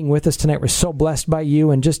 for being with us tonight. We're so blessed by you,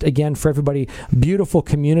 and just again for everybody, beautiful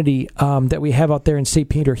community that we have out there in St.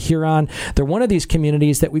 Peter, Huron. They're one of these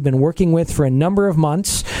communities that we've been working with for a number of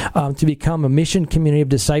months to become a mission community of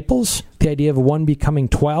disciples. The idea of one becoming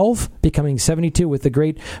 12, becoming 72 with the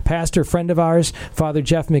great pastor friend of ours, Father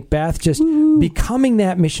Jeff McBath, just becoming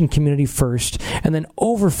that mission community first, and then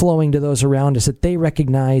overflowing to those around us that they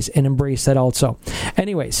recognize and embrace that also.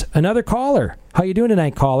 Anyways, another caller. How you doing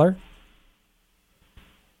tonight, caller?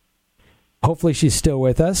 Hopefully she's still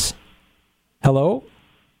with us. Hello?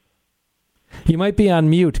 You might be on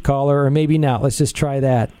mute, caller, or maybe not. Let's just try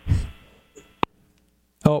that.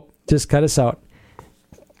 Oh, just cut us out.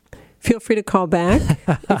 Feel free to call back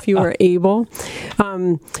if you are able.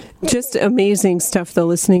 Just amazing stuff, though,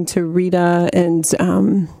 listening to Rita, and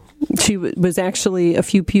she was actually a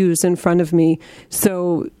few pews in front of me.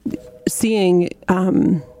 So seeing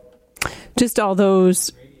just all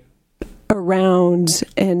those around,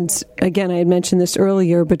 and again, I had mentioned this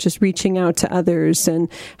earlier, but just reaching out to others, and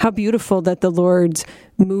how beautiful that the Lord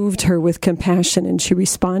moved her with compassion, and she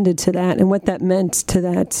responded to that, and what that meant to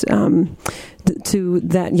that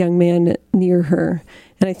young man near her.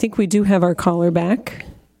 And I think we do have our caller back.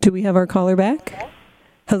 Do we have our caller back?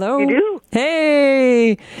 Hello? You do.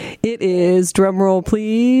 Hey! It is, drum roll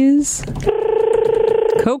please,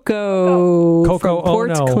 Coco from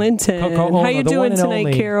Port Clinton. Coco, how you doing tonight,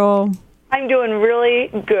 only. Carol? I'm doing really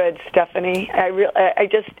good, Stephanie. I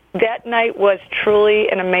just, that night was truly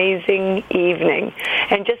an amazing evening.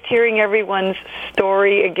 And just hearing everyone's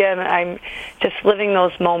story again, I'm just living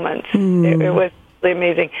those moments. It was really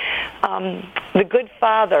amazing. The Good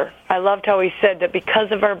Father, I loved how he said that because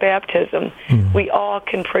of our baptism, we all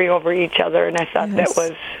can pray over each other. And I thought that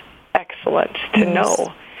was excellent to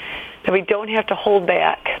know that we don't have to hold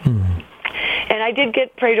back. And I did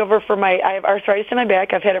get prayed over for I have arthritis in my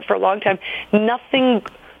back. I've had it for a long time. Nothing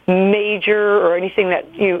major or anything that,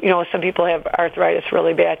 some people have arthritis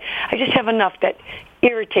really bad. I just have enough that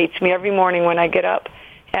irritates me every morning when I get up.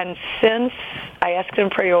 And since I asked him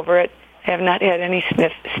to pray over it, I have not had any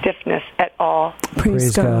stiffness at all.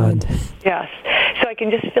 Praise God. Yes. So I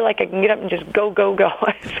can just feel like I can get up and just go.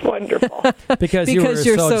 It's wonderful. Because you were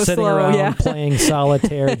so sitting slow, around playing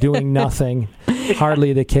solitaire, doing nothing.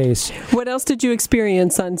 Hardly the case. What else did you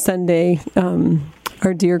experience on Sunday,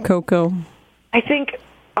 our dear Coco? I think,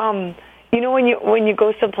 when you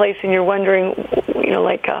go someplace and you're wondering,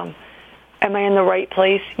 am I in the right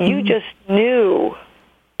place? You just knew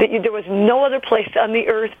that there was no other place on the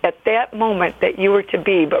earth at that moment that you were to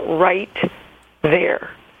be, but right there.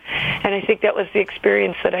 And I think that was the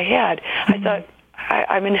experience that I had. I thought,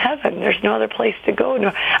 I'm in heaven. There's no other place to go.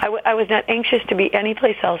 No, I was not anxious to be any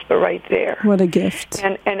place else but right there. What a gift.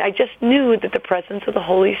 And I just knew that the presence of the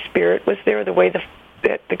Holy Spirit was there, the way that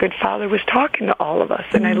the Good Father was talking to all of us,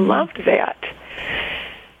 and I loved that.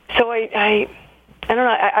 So I don't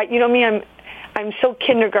know. Me, I'm so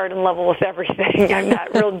kindergarten level with everything. I'm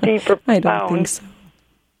not real deep or profound. I don't think so.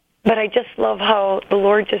 But I just love how the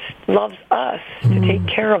Lord just loves us to take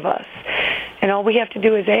care of us. And all we have to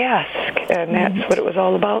do is ask. And that's what it was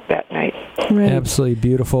all about that night. Right. Absolutely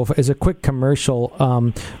beautiful. As a quick commercial,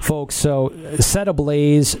 folks, so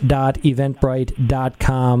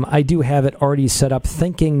setablaze.eventbrite.com. I do have it already set up,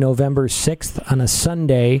 thinking November 6th on a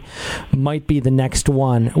Sunday might be the next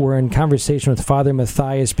one. We're in conversation with Father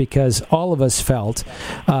Matthias because all of us felt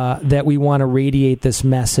that we want to radiate this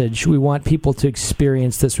message. We want people to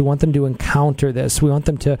experience this. We want them to encounter this. We want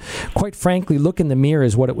them to, quite frankly, look in the mirror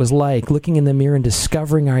is what it was like, looking in the mirror and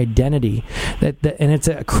discovering our identity. And it's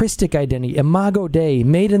a Christic identity, Imago Dei,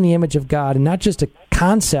 made in the image of God, and not just a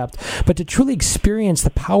concept, but to truly experience the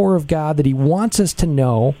power of God that He wants us to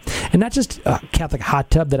know, and not just a Catholic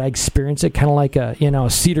hot tub that I experience it kind of like a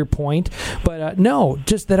Cedar Point, but no,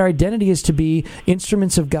 just that our identity is to be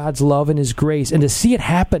instruments of God's love and His grace, and to see it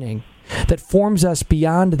happening that forms us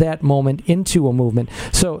beyond that moment into a movement.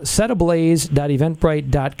 So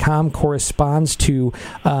setablaze.eventbrite.com corresponds to,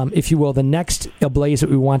 if you will, the next ablaze that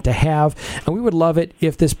we want to have. And we would love it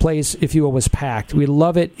if this place, if you will, was packed. We'd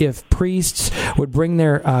love it if priests would bring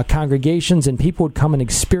their congregations and people would come and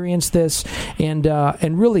experience this and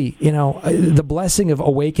really, the blessing of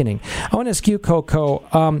awakening. I want to ask you,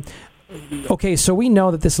 Coco, okay, so we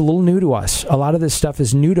know that this is a little new to us. A lot of this stuff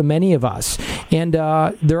is new to many of us. And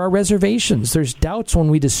there are reservations. There's doubts when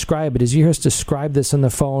we describe it. As you hear us describe this on the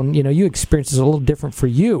phone, you experience this a little different for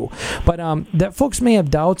you. But that folks may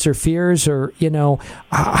have doubts or fears or,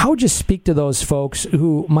 how would you speak to those folks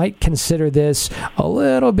who might consider this a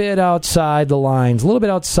little bit outside the lines, a little bit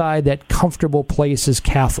outside that comfortable place as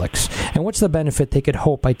Catholics? And what's the benefit they could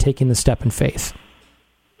hope by taking the step in faith?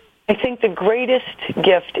 I think the greatest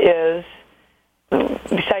gift is,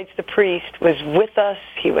 besides the priest, was with us.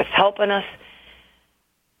 He was helping us.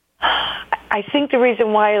 I think the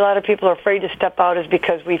reason why a lot of people are afraid to step out is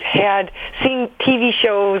because we've seen TV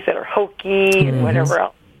shows that are hokey and whatever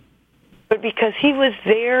else. But because he was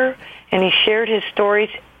there and he shared his stories,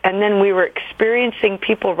 and then we were experiencing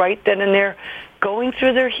people right then and there, going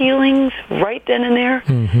through their healings right then and there.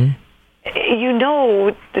 Mm-hmm. You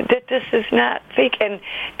know that this is not fake, and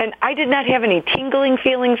I did not have any tingling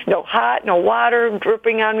feelings, no hot, no water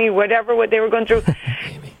dripping on me, what they were going through.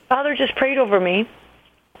 Father just prayed over me,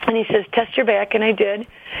 and he says, test your back, and I did.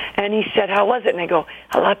 And he said, how was it? And I go,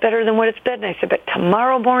 a lot better than what it's been. And I said, but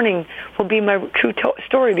tomorrow morning will be my true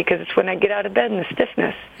story, because it's when I get out of bed in the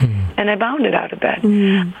stiffness. Mm-hmm. And I bounded out of bed.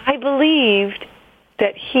 Mm-hmm. I believed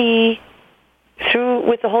that he,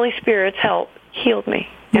 with the Holy Spirit's help, healed me.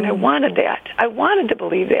 And I wanted that. I wanted to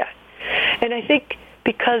believe that. And I think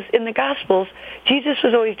because in the Gospels, Jesus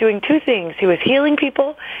was always doing two things. He was healing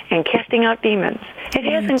people and casting out demons. It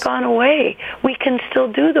hasn't gone away. We can still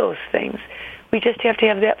do those things. We just have to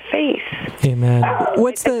have that faith. Amen.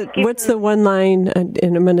 What's the one line, and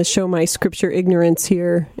I'm going to show my scripture ignorance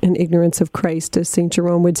here, and ignorance of Christ, as St.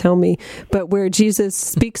 Jerome would tell me, but where Jesus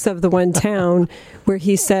speaks of the one town, where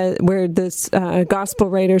this gospel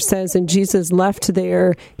writer says, and Jesus left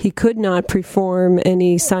there, he could not perform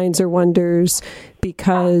any signs or wonders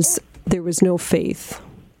because there was no faith.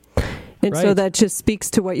 And so that just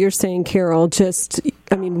speaks to what you're saying, Carol.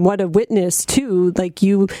 What a witness, too. Like,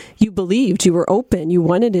 you believed, you were open, you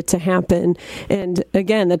wanted it to happen. And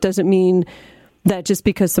again, that doesn't mean that just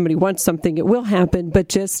because somebody wants something, it will happen, but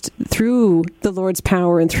just through the Lord's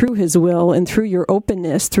power and through his will and through your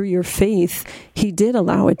openness, through your faith, he did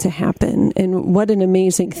allow it to happen. And what an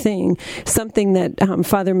amazing thing. Something that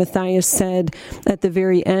Father Matthias said at the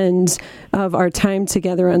very end of our time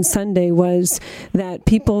together on Sunday was that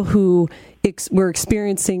people who were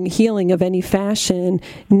experiencing healing of any fashion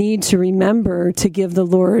need to remember to give the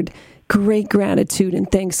Lord great gratitude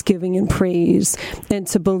and thanksgiving and praise, and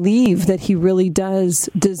to believe that he really does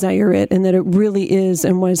desire it and that it really is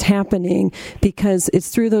and was happening, because it's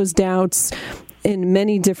through those doubts in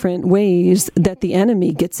many different ways that the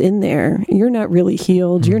enemy gets in there. You're not really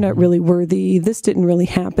healed. You're not really worthy. This didn't really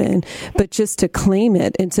happen. But just to claim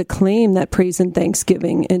it and to claim that praise and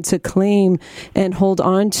thanksgiving and to claim and hold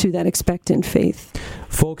on to that expectant faith.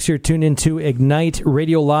 Folks, you're tuned into Ignite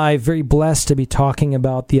Radio Live. Very blessed to be talking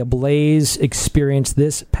about the Ablaze experience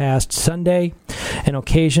this past Sunday, an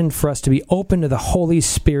occasion for us to be open to the Holy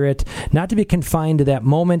Spirit, not to be confined to that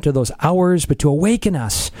moment or those hours, but to awaken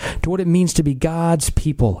us to what it means to be God's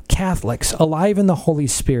people, Catholics, alive in the Holy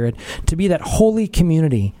Spirit, to be that holy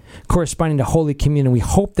community corresponding to Holy Communion. We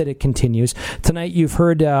hope that it continues. Tonight you've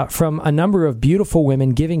heard from a number of beautiful women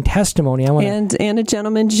giving testimony. And a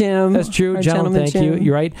gentleman, Jim. That's true, gentleman, thank you.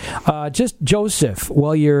 You're right. Just Joseph,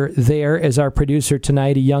 while you're there as our producer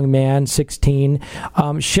tonight, a young man, 16,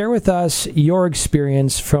 share with us your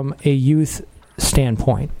experience from a youth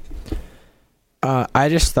standpoint. I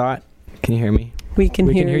just thought, can you hear me? We can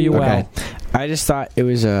hear you well. Okay. I just thought it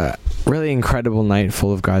was a really incredible night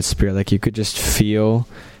full of God's Spirit. Like, you could just feel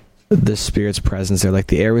the Spirit's presence there. Like,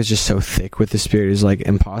 the air was just so thick with the Spirit. It was like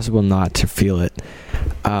impossible not to feel it.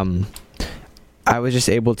 I was just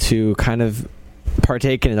able to kind of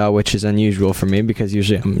partake in it all, which is unusual for me because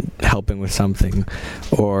usually I'm helping with something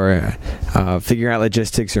or figuring out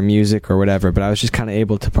logistics or music or whatever, but I was just kind of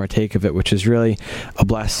able to partake of it, which is really a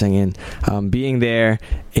blessing. And being there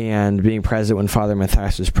and being present when Father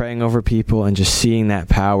Matthias was praying over people and just seeing that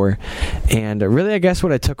power. And really, I guess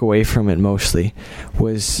what I took away from it mostly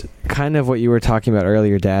was kind of what you were talking about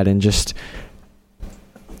earlier, Dad, and just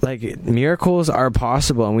like, miracles are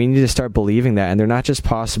possible, and we need to start believing that. And they're not just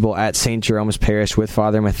possible at St. Jerome's Parish with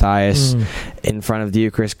Father Matthias in front of the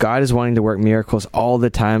Eucharist. God is wanting to work miracles all the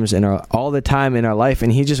time in our life,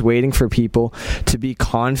 and He's just waiting for people to be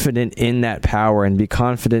confident in that power and be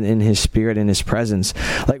confident in His Spirit and His presence.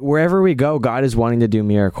 Like, wherever we go, God is wanting to do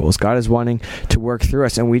miracles. God is wanting to work through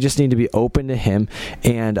us, and we just need to be open to Him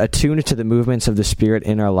and attuned to the movements of the Spirit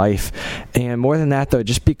in our life. And more than that, though,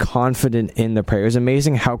 just be confident in the prayer. It's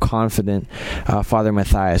amazing how confident Father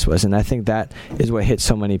Matthias was, and I think that is what hit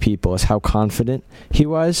so many people, is how confident he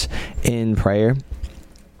was in prayer.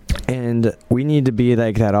 And we need to be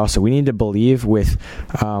like that also. We need to believe with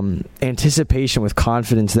anticipation, with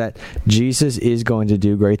confidence that Jesus is going to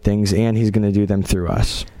do great things, and He's going to do them through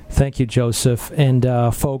us. Thank you, Joseph. And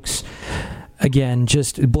folks, again,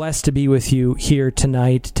 just blessed to be with you here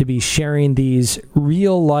tonight, to be sharing these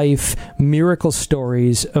real-life miracle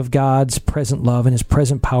stories of God's present love and His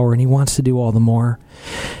present power, and He wants to do all the more.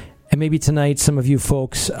 And maybe tonight some of you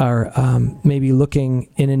folks are maybe looking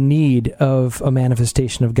in a need of a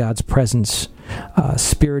manifestation of God's presence,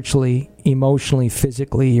 spiritually, emotionally,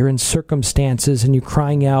 physically. You're in circumstances and you're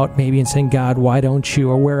crying out maybe and saying, God, why don't you?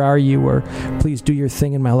 Or where are you? Or please do your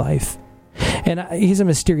thing in my life. And He's a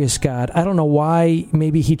mysterious God. I don't know why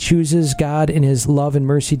maybe He chooses, God, in His love and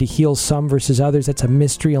mercy, to heal some versus others. That's a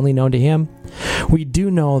mystery only known to Him. We do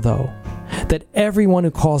know, though, that everyone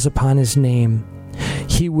who calls upon His name,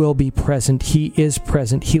 He will be present. He is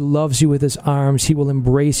present. He loves you with His arms. He will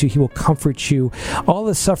embrace you. He will comfort you. All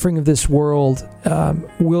the suffering of this world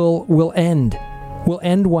will end. Will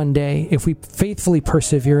end one day if we faithfully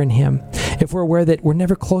persevere in Him. If we're aware that we're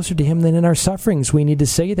never closer to Him than in our sufferings, we need to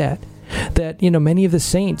say that. That, many of the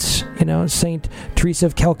saints, Saint Teresa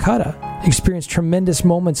of Calcutta experienced tremendous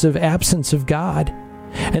moments of absence of God.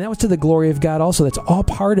 And that was to the glory of God also. That's all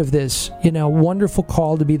part of this, wonderful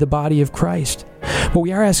call to be the body of Christ. But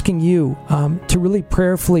we are asking you to really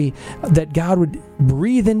prayerfully that God would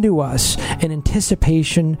breathe into us an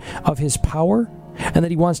anticipation of His power, and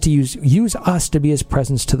that He wants to use us to be His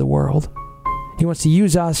presence to the world. He wants to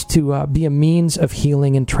use us to be a means of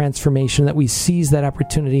healing and transformation, that we seize that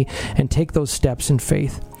opportunity and take those steps in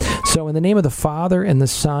faith. So in the name of the Father, and the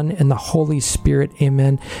Son, and the Holy Spirit,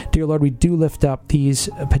 amen. Dear Lord, we do lift up these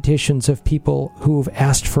petitions of people who have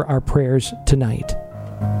asked for our prayers tonight.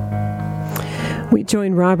 We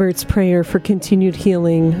join Robert's prayer for continued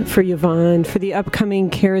healing for Yvonne, for the upcoming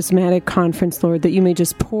charismatic conference, Lord, that you may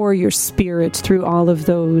just pour your Spirit through all of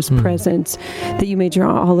those present, that you may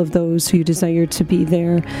draw all of those who desire to be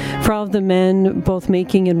there. For all of the men, both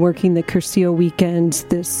making and working the Curcio weekend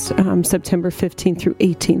this September 15th through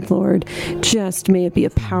 18th, Lord, just may it be a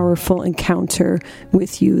powerful encounter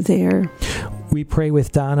with you there. We pray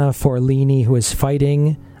with Donna for Leni, who is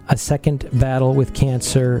fighting a second battle with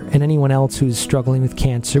cancer, and anyone else who's struggling with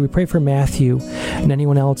cancer. We pray for Matthew and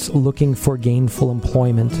anyone else looking for gainful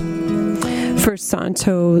employment. For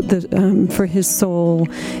Santo, for his soul,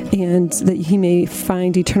 and that he may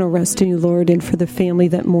find eternal rest in you, Lord, and for the family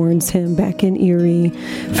that mourns him back in Erie.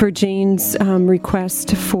 For Jane's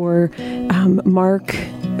request for Mark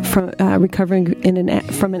from recovering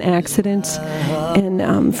from an accident,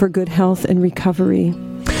 and for good health and recovery.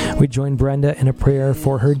 We join Brenda in a prayer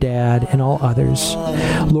for her dad and all others.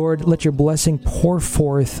 Lord, let your blessing pour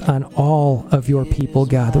forth on all of your people,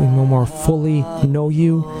 God, that we may more fully know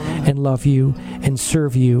you and love you and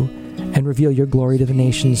serve you and reveal your glory to the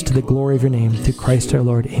nations, to the glory of your name, through Christ our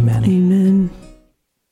Lord. Amen. Amen.